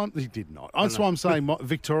 That's why he did not. That's why I'm saying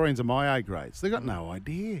Victorians are my A grades. They got no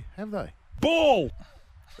idea, have they? Ball.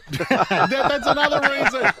 That's another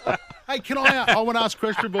reason. Hey, I want to ask a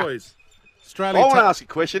question, boys. Australia. I want to ask a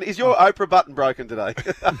question. Is your Oprah button broken today?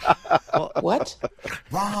 What?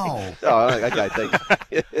 Wow. Oh, okay,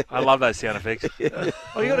 thanks. I love those sound effects.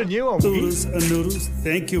 Oh, you got a new one. Noodles.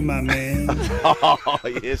 Thank you, my man. Oh,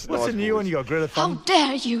 yes. What's nice the new voice. one you got, Greta How Thunberg?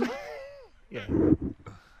 dare you? Yeah.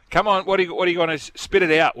 Come on, what are you going to spit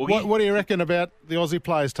it out? What do you reckon about the Aussie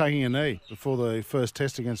players taking a knee before the first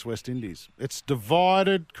test against West Indies? It's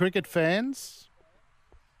divided cricket fans.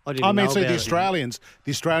 The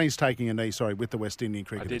Australians taking a knee, with the West Indian I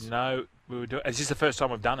cricketers. didn't know we were doing. Is this the first time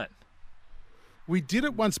we've done it? We did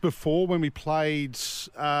it once before when we played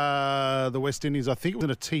the West Indies. I think it was in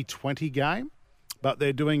a T20 game, but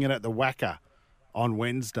they're doing it at the Wacker on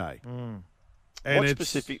Wednesday. And what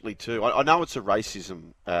specifically too? I know it's a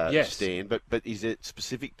racism stand, but is it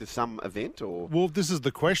specific to some event or? Well, this is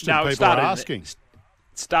the question No, people are asking. It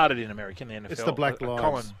started in America in the NFL. It's the Black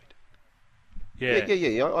Lives. Yeah.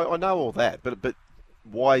 I know all that, but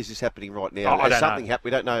why is this happening right now? I Has don't something know. happened?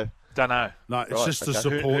 We don't know. Don't know. No, it's just to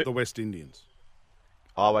support the West Indians.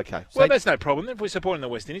 Oh, okay. Well, that's no problem if we're supporting the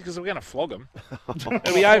West Indies because we're going to flog them. It'll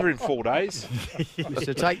be over in 4 days.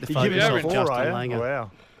 So take the You give focus it off a 4, Justin are you? Langer.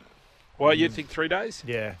 Wow. Well, you think 3 days?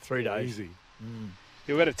 Yeah, 3 days. Easy.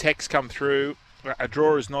 You had a text come through. A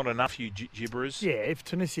draw is not enough, you gibberers. Yeah, if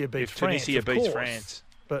Tunisia beats If France, Tunisia of beats course. France.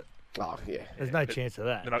 But yeah. there's no chance of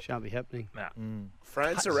that. Shan't be happening. No.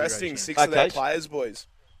 France Zero arresting chance. 6 of their Okay. players, boys.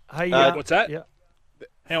 Hey, What's that? Yeah.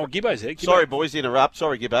 Hang on, Gibbo's there. Gibbo. Sorry, boys, to interrupt.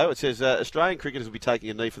 Sorry, Gibbo. It says Australian cricketers will be taking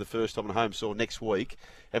a knee for the first time on home soil next week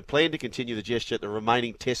and plan to continue the gesture at the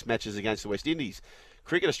remaining test matches against the West Indies.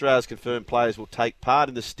 Cricket Australia has confirmed players will take part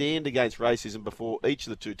in the stand against racism before each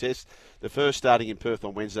of the 2 tests, the first starting in Perth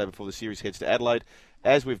on Wednesday before the series heads to Adelaide.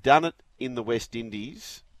 As we've done it in the West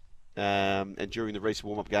Indies and during the recent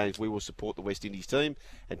warm-up games, we will support the West Indies team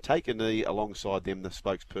and take a knee alongside them, the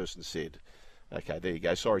spokesperson said. Okay, there you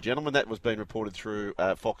go. Sorry, gentlemen, that was being reported through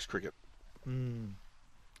Fox Cricket.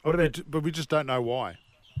 But we just don't know why.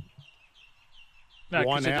 No,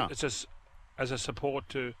 Why 'cause now? It's just as a support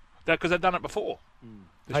to that because they've done it before.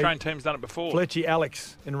 The Australian team's done it before. Fletchy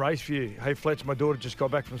Alex in Raceview. Hey, Fletch, my daughter just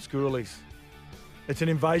got back from schoolies. It's an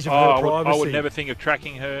invasion of her privacy. I would never think of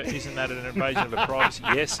tracking her. Isn't that an invasion of her privacy?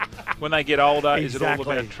 Yes. When they get older, is it all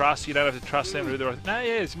Exactly. about trust? You don't have to trust them to do the right thing. No,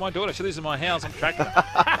 yeah, it's my daughter. She lives in my house. I'm tracking her.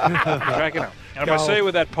 I'm tracking her. And if I see her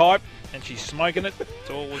with that pipe and she's smoking it, it's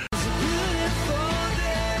all...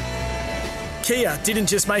 Kia didn't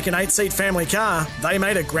just make an 8-seat family car, they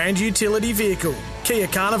made a grand utility vehicle. Kia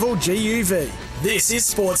Carnival GUV. This is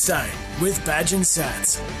Sports Day with Badge and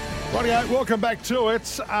Sats. Rightio, welcome back to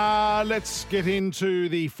it. Let's get into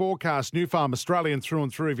the forecast. New Farm Australian through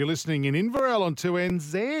and through. If you're listening in Inverell on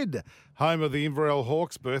 2NZ, home of the Inverell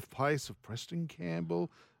Hawks, birthplace of Preston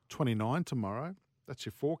Campbell, 29 tomorrow. That's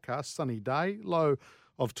your forecast. Sunny day, low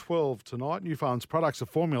of 12 tonight. New Farm's products are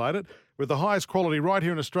formulated with the highest quality right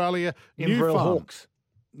here in Australia. Inverell Hawks.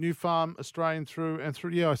 New Farm Australian through and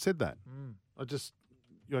through. Yeah, I said that.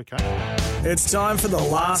 You okay? It's time for the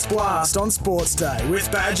last blast on Sports Day with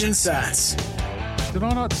Badge and Sats. Did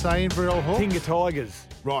I not say Inverell Hall? Tinga Tigers.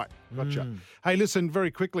 Right, gotcha. Hey, listen, very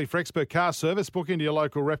quickly, for expert car service, book into your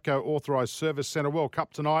local Repco authorised service centre. World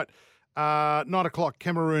Cup tonight, 9 o'clock,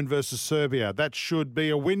 Cameroon versus Serbia. That should be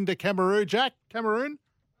a win to Cameroon, Jack. Cameroon?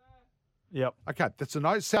 Yep. Okay, that's a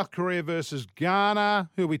note. South Korea versus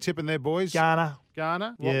Ghana. Who are we tipping there, boys? Ghana.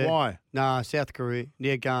 Ghana? Yeah. Why? Nah, South Korea.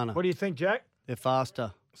 Near Ghana. What do you think, Jack? They're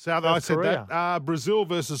faster. I said Korea. that. Brazil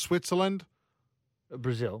versus Switzerland.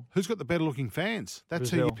 Brazil. Who's got the better looking fans?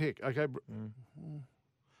 That's Brazil. who you pick. Okay.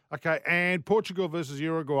 Okay, and Portugal versus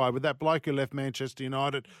Uruguay. With that bloke who left Manchester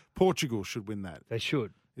United, Portugal should win that. They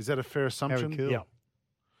should. Is that a fair assumption? Harry Kuehl. Yeah.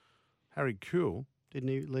 Harry Kuehl? Didn't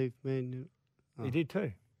he leave Man? He did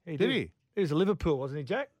too. Did he? He was at Liverpool, wasn't he,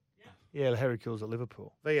 Jack? Yeah, Harry Kuehl's at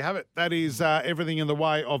Liverpool. There you have it. That is everything in the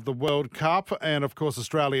way of the World Cup. And, of course,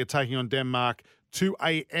 Australia taking on Denmark 2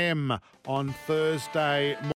 a.m. on Thursday morning.